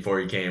Yeah, before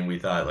he came, we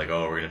thought like,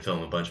 oh, we're gonna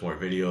film a bunch more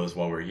videos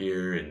while we're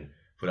here and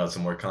put out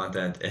some more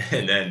content,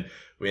 and then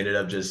we ended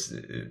up just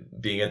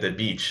being at the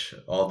beach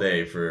all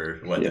day for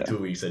what the yeah, 2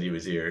 weeks that he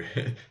was here.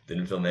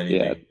 Didn't film yeah.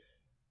 anything.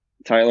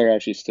 Tyler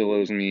actually still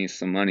owes me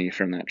some money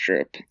from that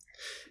trip.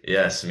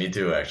 Yes, me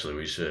too. Actually,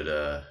 we should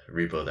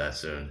repo that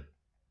soon.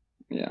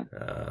 Yeah,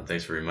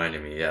 Thanks for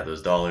reminding me. Yeah,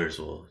 those dollars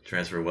will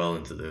transfer well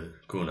into the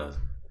kunas.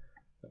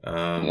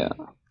 Um, yeah.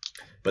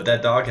 but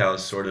that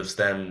doghouse sort of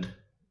stemmed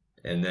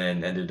and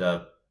then ended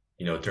up,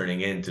 turning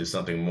into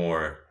something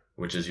more,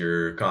 which is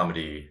your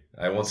comedy.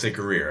 I won't say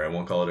career. I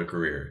won't call it a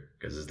career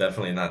because it's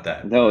definitely not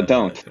that. No, But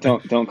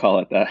don't call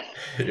it that.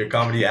 your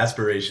comedy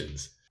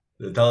aspirations.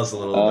 Tell us a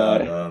little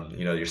about, Uh,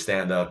 your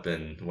stand up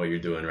and what you're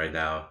doing right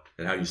now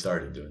and how you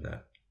started doing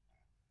that.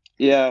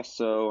 yeah.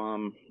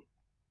 So,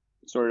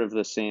 sort of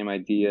the same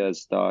idea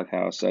as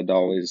Doghouse. I'd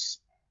always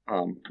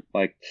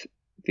liked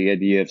the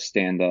idea of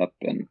stand up,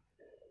 and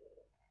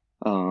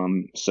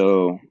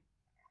so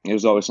it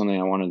was always something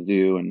I wanted to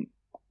do. And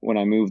when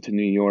I moved to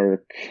New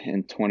York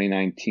in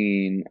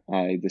 2019,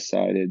 I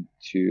decided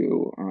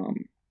to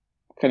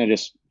kind of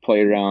just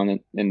play around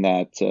in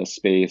that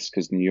space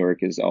because New York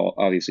is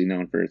obviously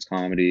known for its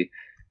comedy.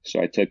 So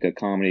I took a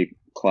comedy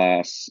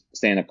class,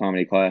 stand-up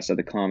comedy class at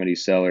the Comedy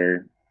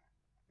Cellar,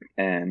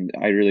 and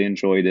I really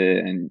enjoyed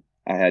it. And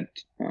I had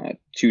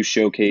two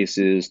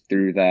showcases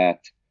through that,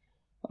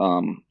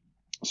 um,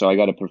 so I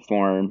got to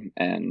perform,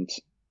 and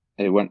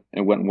it went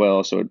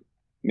well. So it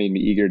made me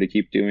eager to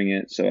keep doing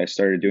it. So I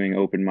started doing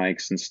open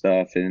mics and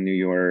stuff in New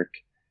York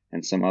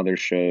and some other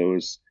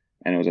shows,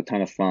 and it was a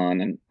ton of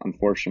fun. And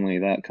unfortunately,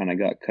 that kind of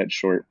got cut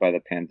short by the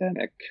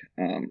pandemic.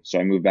 So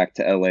I moved back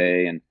to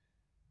LA, and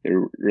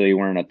there really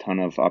weren't a ton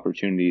of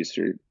opportunities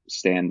to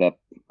stand up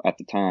at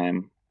the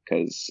time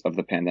because of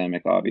the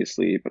pandemic,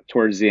 obviously. But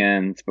towards the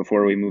end,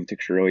 before we moved to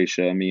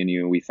Croatia, me and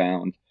you, we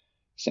found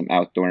some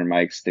outdoor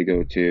mics to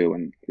go to,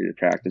 and we were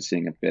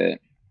practicing a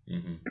bit.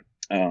 Hmm.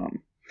 Um,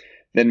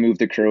 then moved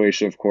to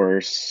Croatia, of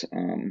course.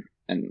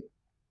 And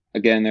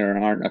again, there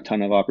aren't a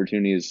ton of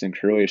opportunities in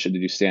Croatia to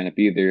do stand up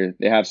either.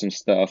 They have some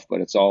stuff, but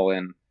it's all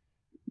in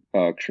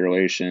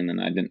Croatian, and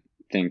I didn't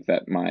think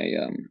that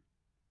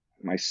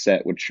my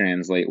set would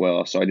translate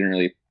well, so I didn't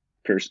really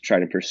try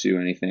to pursue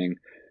anything.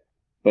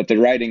 But the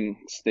writing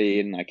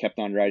stayed, and I kept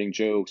on writing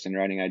jokes and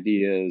writing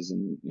ideas,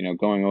 and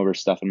going over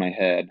stuff in my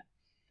head.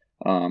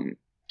 Um,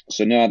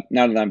 so now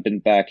that I've been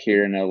back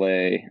here in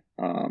LA,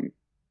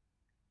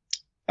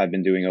 I've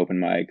been doing open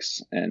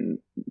mics and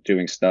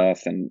doing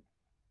stuff and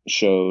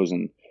shows,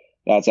 and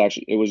that's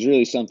actually it was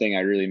really something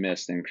I really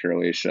missed in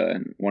Croatia,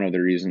 and one of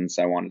the reasons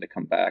I wanted to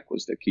come back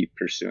was to keep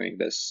pursuing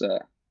this,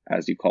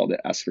 as you called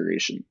it,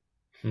 aspiration.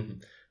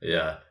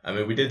 Yeah, I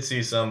mean, we did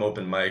see some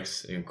open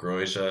mics in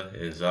Croatia,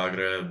 in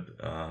Zagreb.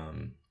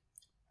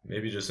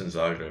 Maybe just in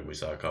Zagreb, we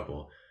saw a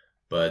couple,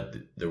 but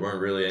there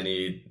weren't really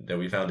any that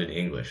we found in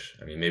English.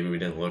 I mean, maybe we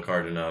didn't look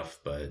hard enough,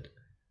 but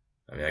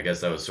I mean, I guess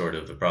that was sort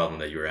of the problem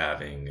that you were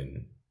having,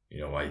 and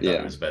why you thought it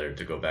Yeah, was better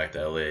to go back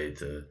to LA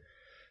to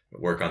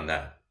work on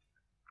that.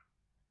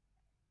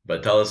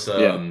 But tell us,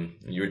 yeah.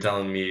 you were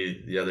telling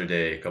me the other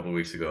day, a couple of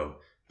weeks ago,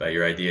 about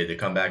your idea to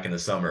come back in the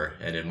summer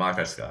and in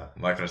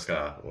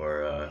Makarska,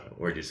 or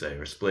where'd you say,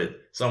 or Split,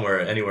 somewhere,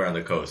 anywhere on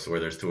the coast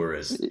where there's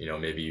tourists.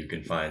 Maybe you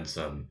can find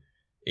some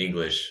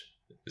English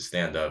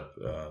stand-up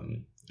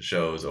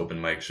shows, open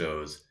mic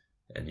shows,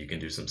 and you can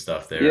do some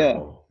stuff there Yeah,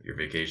 while you're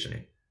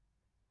vacationing.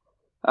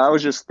 I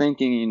was just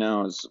thinking,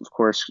 as of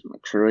course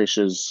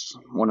Croatia is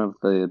one of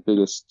the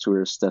biggest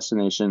tourist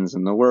destinations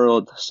in the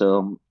world.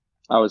 So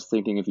I was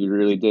thinking if you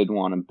really did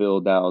want to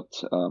build out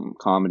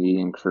comedy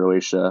in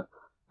Croatia,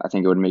 I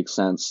think it would make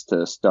sense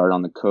to start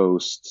on the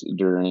coast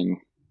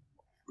during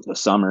the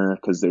summer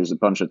because there's a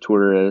bunch of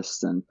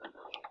tourists and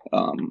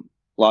a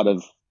lot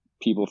of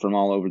people from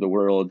all over the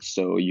world.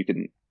 So you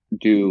can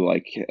do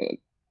like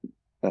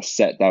a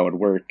set that would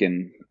work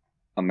in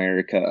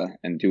America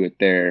and do it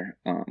there.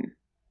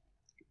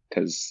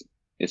 Because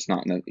it's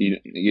not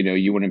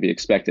you wouldn't be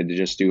expected to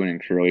just do it in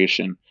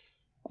Croatian,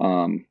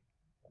 um,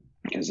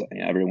 because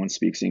everyone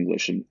speaks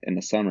English in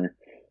the summer.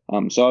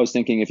 So I was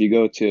thinking if you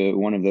go to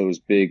one of those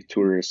big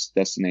tourist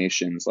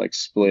destinations like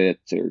Split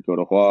or go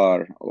to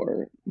Hvar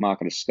or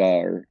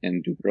Makarska or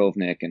in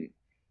Dubrovnik, and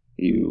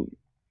you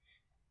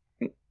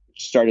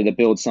started to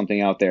build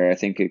something out there, I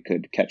think it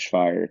could catch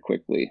fire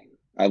quickly,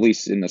 at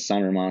least in the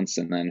summer months,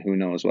 and then who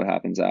knows what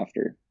happens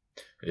after.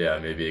 Yeah,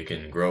 maybe it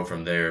can grow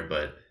from there,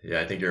 but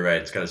yeah, I think you're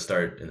right. It's got to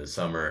start in the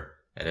summer.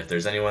 And if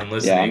there's anyone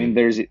Yeah, I mean,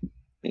 listening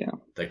yeah,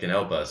 that can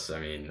help us, I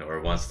mean,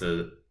 or wants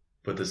to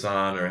put this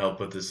on or help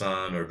put this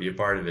on or be a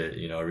part of it,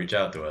 reach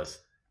out to us.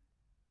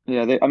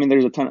 yeah. I mean,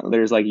 there's a ton.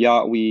 There's like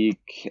Yacht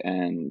Week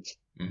and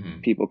Hmm.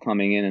 people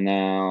coming in and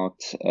out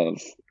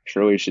of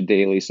Croatia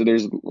daily. So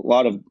there's a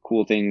lot of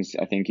cool things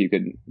I think you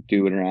could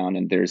do it around.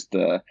 And there's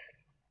the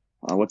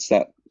what's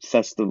that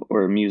festival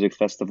or music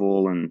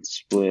festival and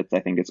Split. I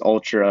think it's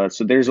Ultra.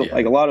 So there's like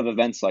a Yeah. lot of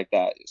events like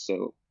that.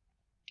 So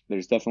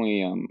there's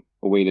definitely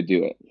a way to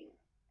do it.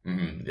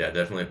 Yeah,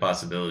 definitely a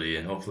possibility.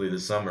 And hopefully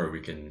this summer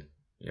we can,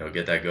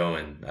 get that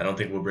going. I don't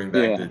think we'll bring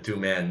back the Yeah,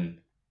 two-man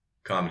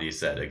comedy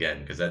set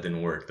again because that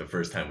didn't work the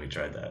first time we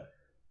tried that.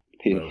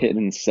 But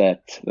hidden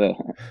set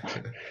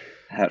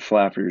at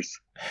Flappers.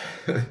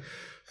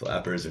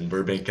 Flappers in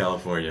Burbank,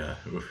 California.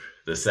 Oof,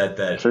 the set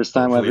that First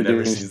time hopefully ever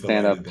never doing sees the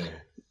stand light of up day.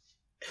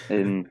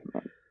 in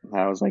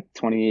that was like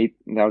 28.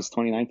 That was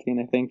 2019,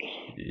 I think.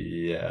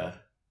 Yeah.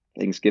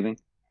 Thanksgiving.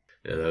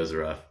 Yeah, that was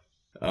rough.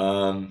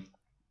 Um,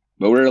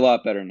 But we're a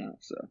lot better now.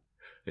 So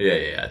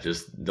yeah.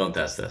 Just don't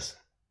test us.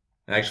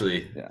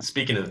 Actually, yeah.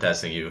 speaking of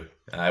testing you,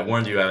 I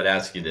warned you I would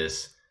ask you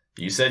this.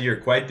 You said you're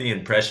quite the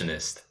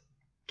impressionist.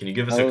 Can you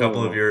give us a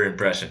couple of Oh, your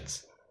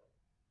impressions?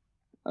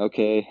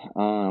 okay.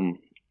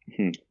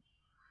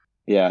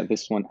 Yeah,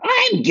 this one.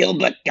 I'm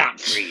Gilbert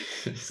Gottfried.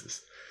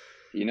 Jesus.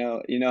 You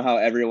know how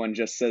everyone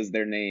just says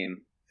their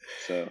name.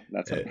 So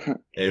that's what.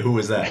 Hey, who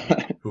was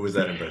that? Who was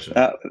that impression?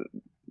 that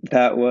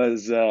that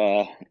was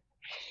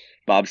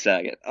Bob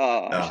Saget.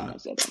 Oh, I shouldn't Ah,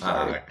 have said that.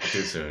 I'm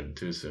sorry.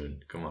 too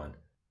soon. Come on.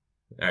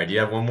 All right, do you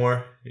have one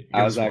more? I Give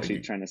was us one. actually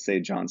trying to say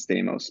John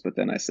Stamos, but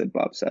then I said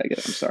Bob Saget.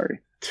 I'm sorry.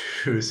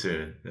 Too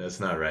soon. That's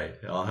not right.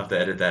 I'll have to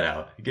edit that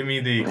out. Give me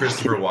the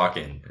Christopher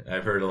Walken.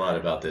 I've heard a lot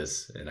about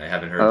this, and I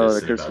haven't heard Oh,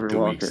 this the in about Christopher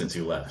 2 weeks Walken. since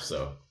you left.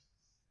 So,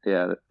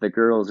 Yeah, the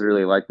girls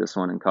really liked this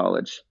one in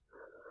college.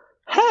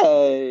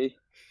 Hey,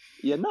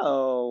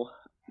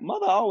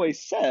 Mother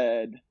always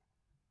said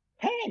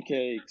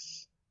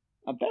pancakes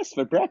are best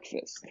for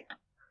breakfast.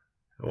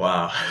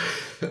 wow.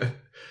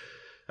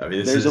 I mean,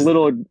 this There's a is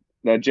little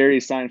Jerry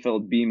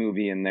Seinfeld B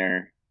movie in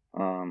there.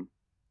 Um,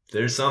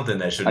 there's something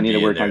that I shouldn't need to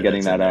be in work on there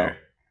getting that's in that out.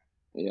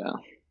 there. Yeah.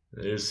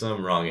 There's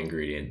some wrong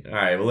ingredient. All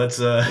right, well let's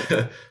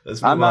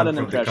let's I'm move not on an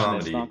from the impressionist.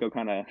 comedy. Don't go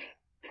kind of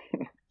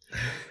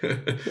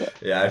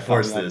Yeah, I caught me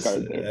forced off this.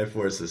 guard there. I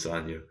forced this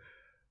on you.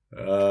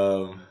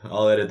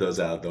 I'll edit those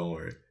out. Don't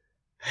worry.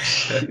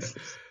 Jesus.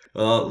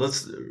 Well,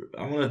 let's.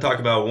 I want to talk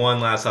about one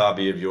last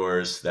hobby of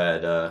yours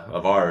that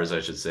of ours, I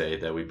should say,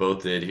 that we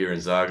both did here in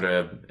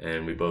Zagreb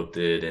and we both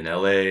did in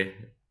LA,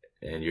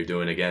 and you're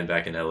doing again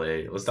back in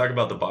LA. Let's talk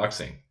about the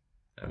boxing.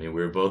 I mean,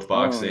 we were both Oh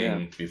yeah,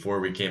 boxing before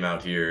we came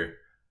out here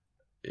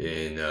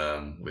in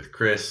with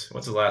Chris.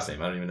 What's his last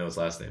name? I don't even know his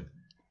last name.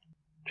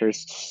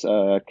 Chris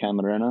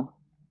Camarena.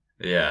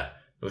 Yeah,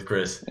 with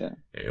Chris Yeah.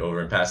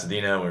 over in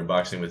Pasadena. We were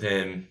boxing with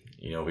him.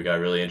 We got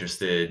really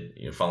interested,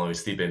 following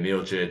Stipe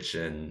Miocic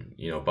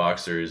and,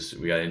 boxers.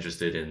 We got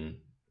interested in,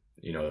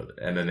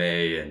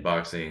 MMA and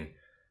boxing,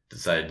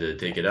 decided to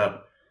take it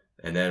up.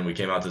 And then we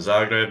came out to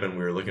Zagreb and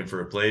we were looking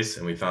for a place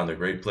and we found a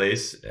great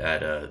place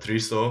at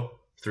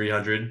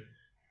 300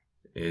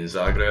 in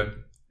Zagreb.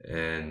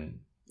 And,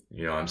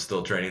 I'm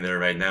still training there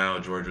right now.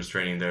 George was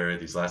training there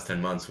these last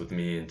 10 months with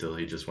me until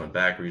he just went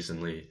back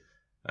recently.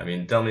 I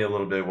mean, tell me a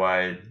little bit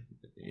why,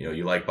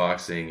 you like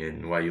boxing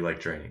and why you like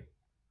training.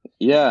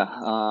 Yeah,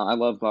 I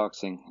love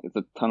boxing. It's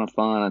a ton of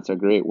fun. It's a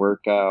great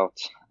workout.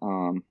 I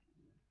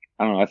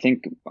don't know. I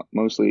think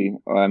mostly.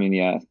 I mean,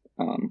 yeah.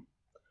 Um,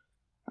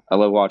 I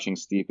love watching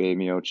Stipe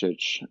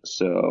Miocic.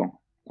 So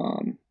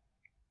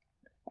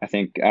I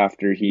think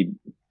after he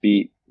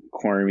beat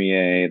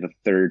Cormier the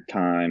third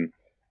time,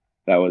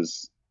 that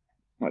was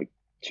like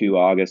 2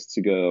 Augusts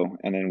ago,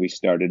 and then we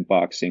started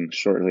boxing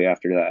shortly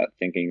after that,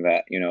 thinking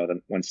that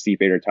when Stipe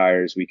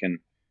retires, we can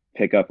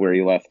pick up where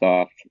he left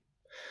off.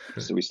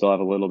 So we still have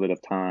a little bit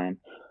of time.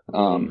 A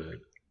little Um, bit.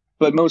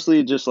 but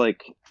mostly just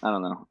like, I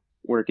don't know,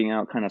 working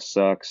out kind of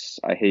sucks.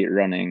 I hate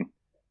running.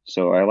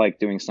 So I like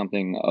doing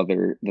something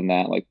other than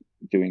that, like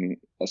doing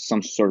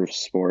some sort of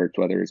sport,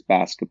 whether it's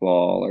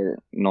basketball or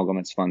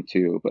Nogomet's fun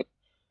too. But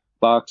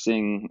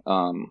boxing,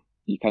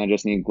 you kind of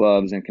just need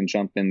gloves and can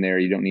jump in there.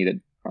 You don't need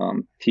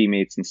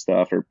teammates and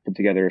stuff or put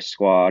together a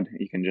squad.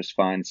 You can just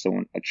find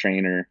someone, a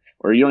trainer,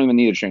 or you don't even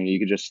need a trainer. You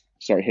could just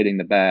start hitting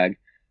the bag.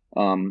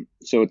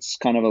 So it's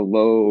kind of a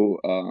low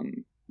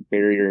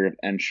barrier of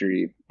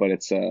entry, but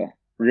it's a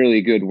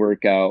really good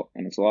workout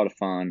and it's a lot of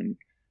fun.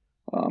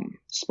 And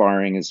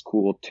sparring is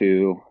cool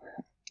too.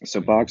 So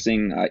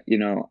boxing,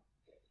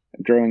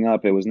 growing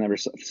up, it was never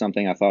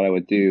something I thought I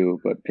would do,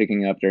 but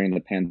picking up during the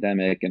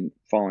pandemic and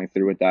following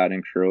through with that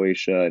in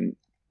Croatia and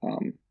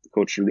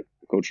Coach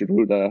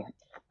Ruda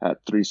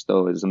at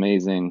Tristo is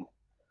amazing.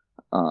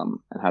 And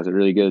has a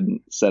really good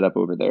setup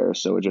over there.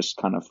 So it just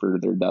kind of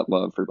furthered that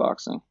love for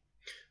boxing.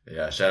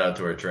 Yeah, shout out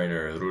to our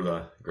trainer,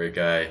 Ruda. Great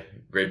guy.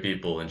 Great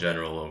people in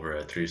general over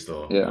at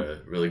Tristo. Yeah. Got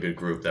a really good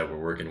group that we're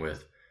working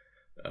with.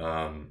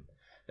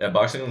 Yeah,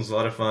 boxing was a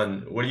lot of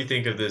fun. What do you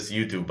think of this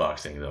YouTube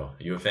boxing, though?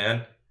 You a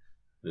fan?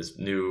 This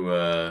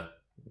new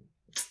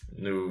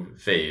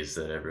phase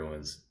that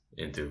everyone's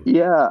into.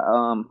 Yeah,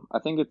 I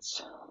think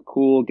it's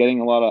cool getting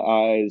a lot of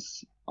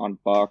eyes on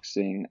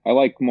boxing. I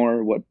like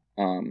more what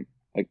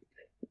like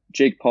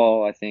Jake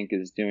Paul, I think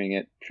is doing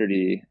it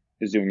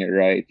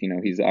right.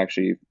 He's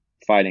actually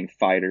fighting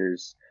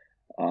fighters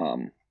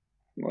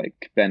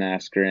like Ben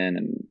Askren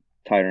and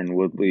Tyron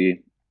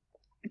Woodley.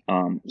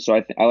 So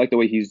I like the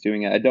way he's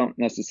doing it. I don't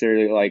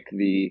necessarily like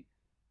the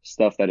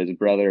stuff that his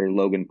brother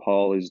Logan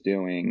Paul is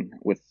doing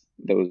with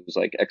those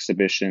like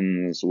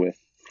exhibitions with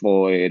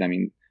Floyd. I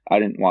mean, I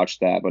didn't watch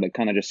that, but it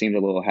kind of just seemed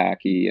a little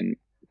hacky and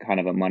kind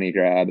of a money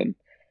grab, and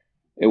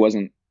it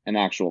wasn't an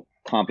actual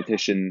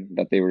competition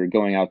that they were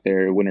going out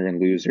there, winner and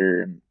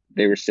loser.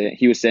 They were saying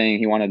he was saying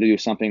he wanted to do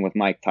something with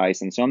Mike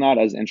Tyson, so I'm not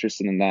as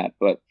interested in that.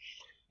 But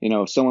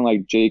if someone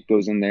like Jake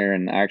goes in there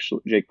and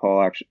actually Jake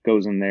Paul actually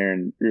goes in there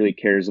and really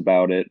cares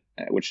about it,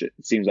 which it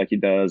seems like he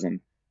does, and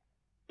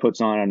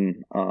puts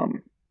on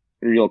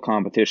real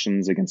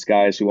competitions against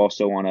guys who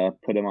also want to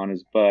put him on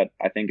his butt,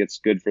 I think it's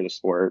good for the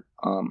sport.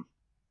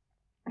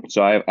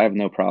 So I have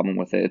no problem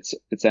with it.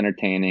 It's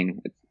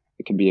entertaining.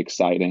 It can be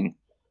exciting.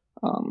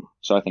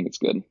 So I think it's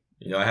good.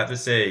 I have to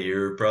say,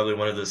 you're probably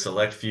one of the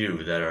select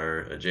few that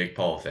are a Jake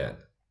Paul fan.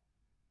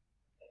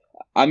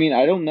 I mean,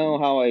 I don't know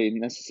how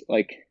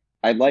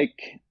I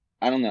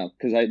don't know,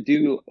 because I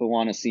do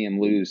want to see him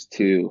lose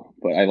too,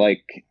 but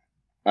I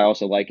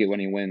also like it when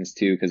he wins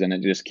too, because then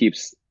it just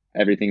keeps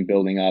everything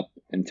building up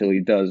until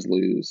he does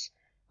lose.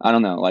 I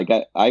don't know. Like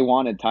I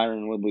wanted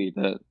Tyron Woodley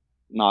to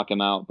knock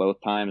him out both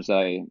times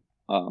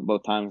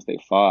both times they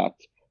fought,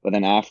 but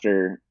then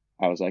after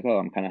I was like, oh,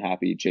 I'm kind of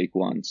happy Jake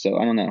won. So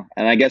I don't know,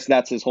 and I guess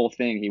that's his whole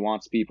thing. He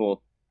wants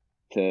people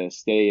to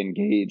stay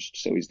engaged,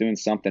 so he's doing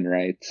something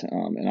right,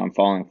 and I'm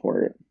falling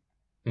for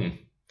it.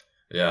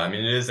 Yeah, I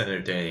mean, it is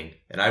entertaining.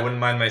 And I wouldn't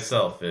mind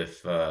myself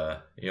if,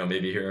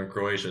 maybe here in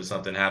Croatia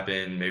something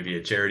happened, maybe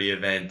a charity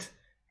event,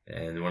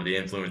 and one of the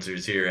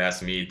influencers here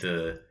asked me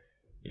to,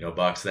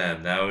 box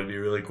them. That would be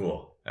really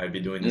cool. I'd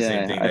be doing the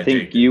same thing that Jake did. I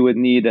think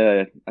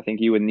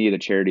you would need a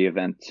charity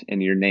event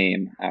in your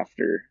name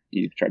after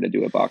you try to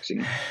do a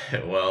boxing.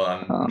 Well,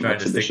 I'm trying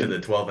to stick to the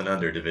 12 and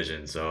under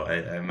division, so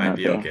I might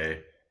be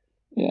okay.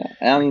 Yeah,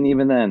 I mean,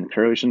 even then,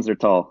 Croatians are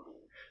tall.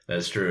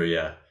 That's true,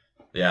 yeah.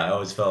 Yeah, I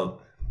always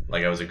felt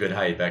like I was a good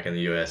height back in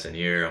the U.S., and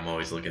here I'm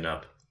always looking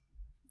up.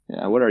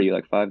 Yeah, what are you,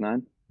 like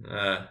 5'9"?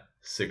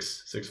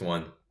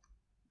 6'1".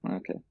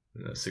 Okay.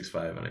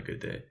 6'5" on a good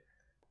day.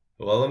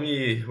 Well,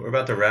 we're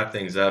about to wrap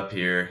things up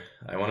here.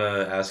 I want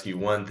to ask you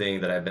one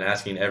thing that I've been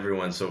asking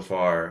everyone so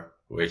far,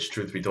 which,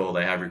 truth be told,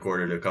 I have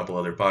recorded a couple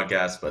other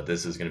podcasts, but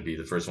this is going to be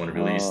the first one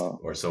released,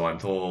 or so I'm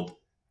told.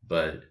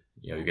 But,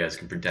 you guys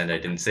can pretend I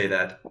didn't say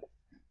that.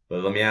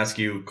 But let me ask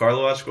you,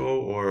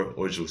 Karlovačko or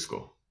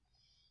Ožujsko?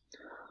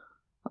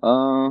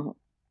 I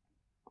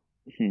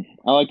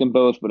like them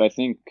both, but I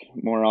think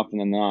more often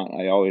than not,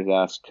 I always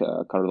ask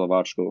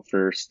Karlovačko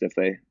first if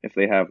they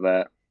have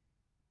that.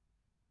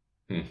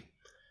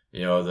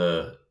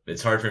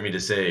 It's hard for me to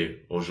say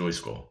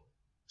Ožujsko,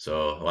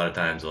 so a lot of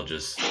times I'll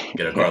just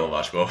get a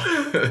Karlovačko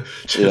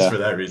for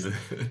that reason.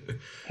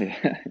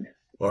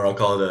 Or I'll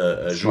call it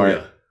a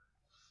Žuja.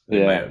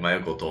 Yeah. My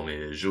uncle told me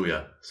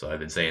Žuja, so I've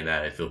been saying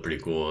that. I feel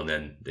pretty cool, and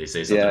then they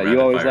say something. Yeah, you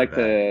always like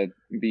to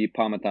be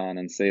Pamaton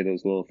and say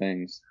those little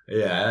things.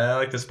 Yeah, I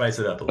like to spice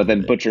it up a little bit. But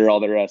then butcher all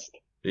the rest.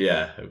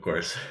 Yeah, of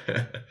course.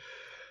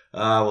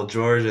 Well,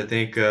 George, I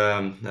think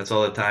that's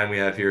all the time we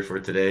have here for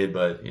today.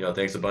 But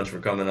thanks a bunch for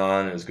coming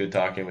on. It was good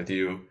talking with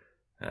you.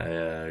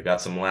 I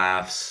got some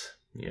laughs,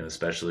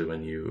 especially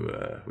when you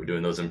were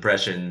doing those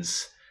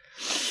impressions.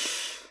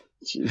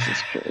 Jesus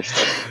Christ.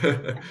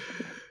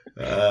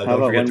 Don't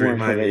forget to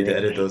remind me to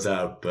edit those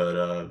out.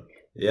 But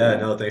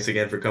thanks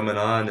again for coming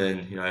on,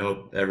 and I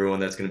hope everyone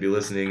that's going to be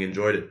listening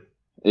enjoyed it.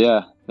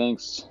 Yeah,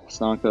 thanks,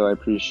 Stanko. I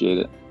appreciate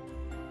it.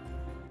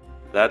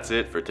 That's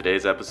it for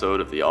today's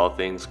episode of the All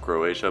Things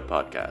Croatia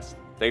podcast.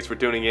 Thanks for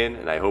tuning in,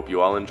 and I hope you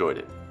all enjoyed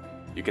it.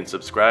 You can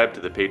subscribe to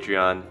the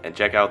Patreon and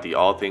check out the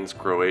All Things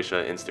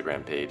Croatia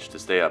Instagram page to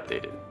stay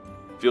updated.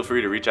 Feel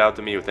free to reach out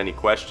to me with any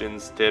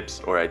questions,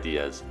 tips, or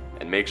ideas,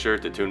 and make sure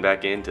to tune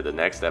back in to the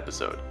next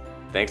episode.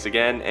 Thanks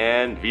again,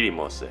 and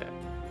vidimo se!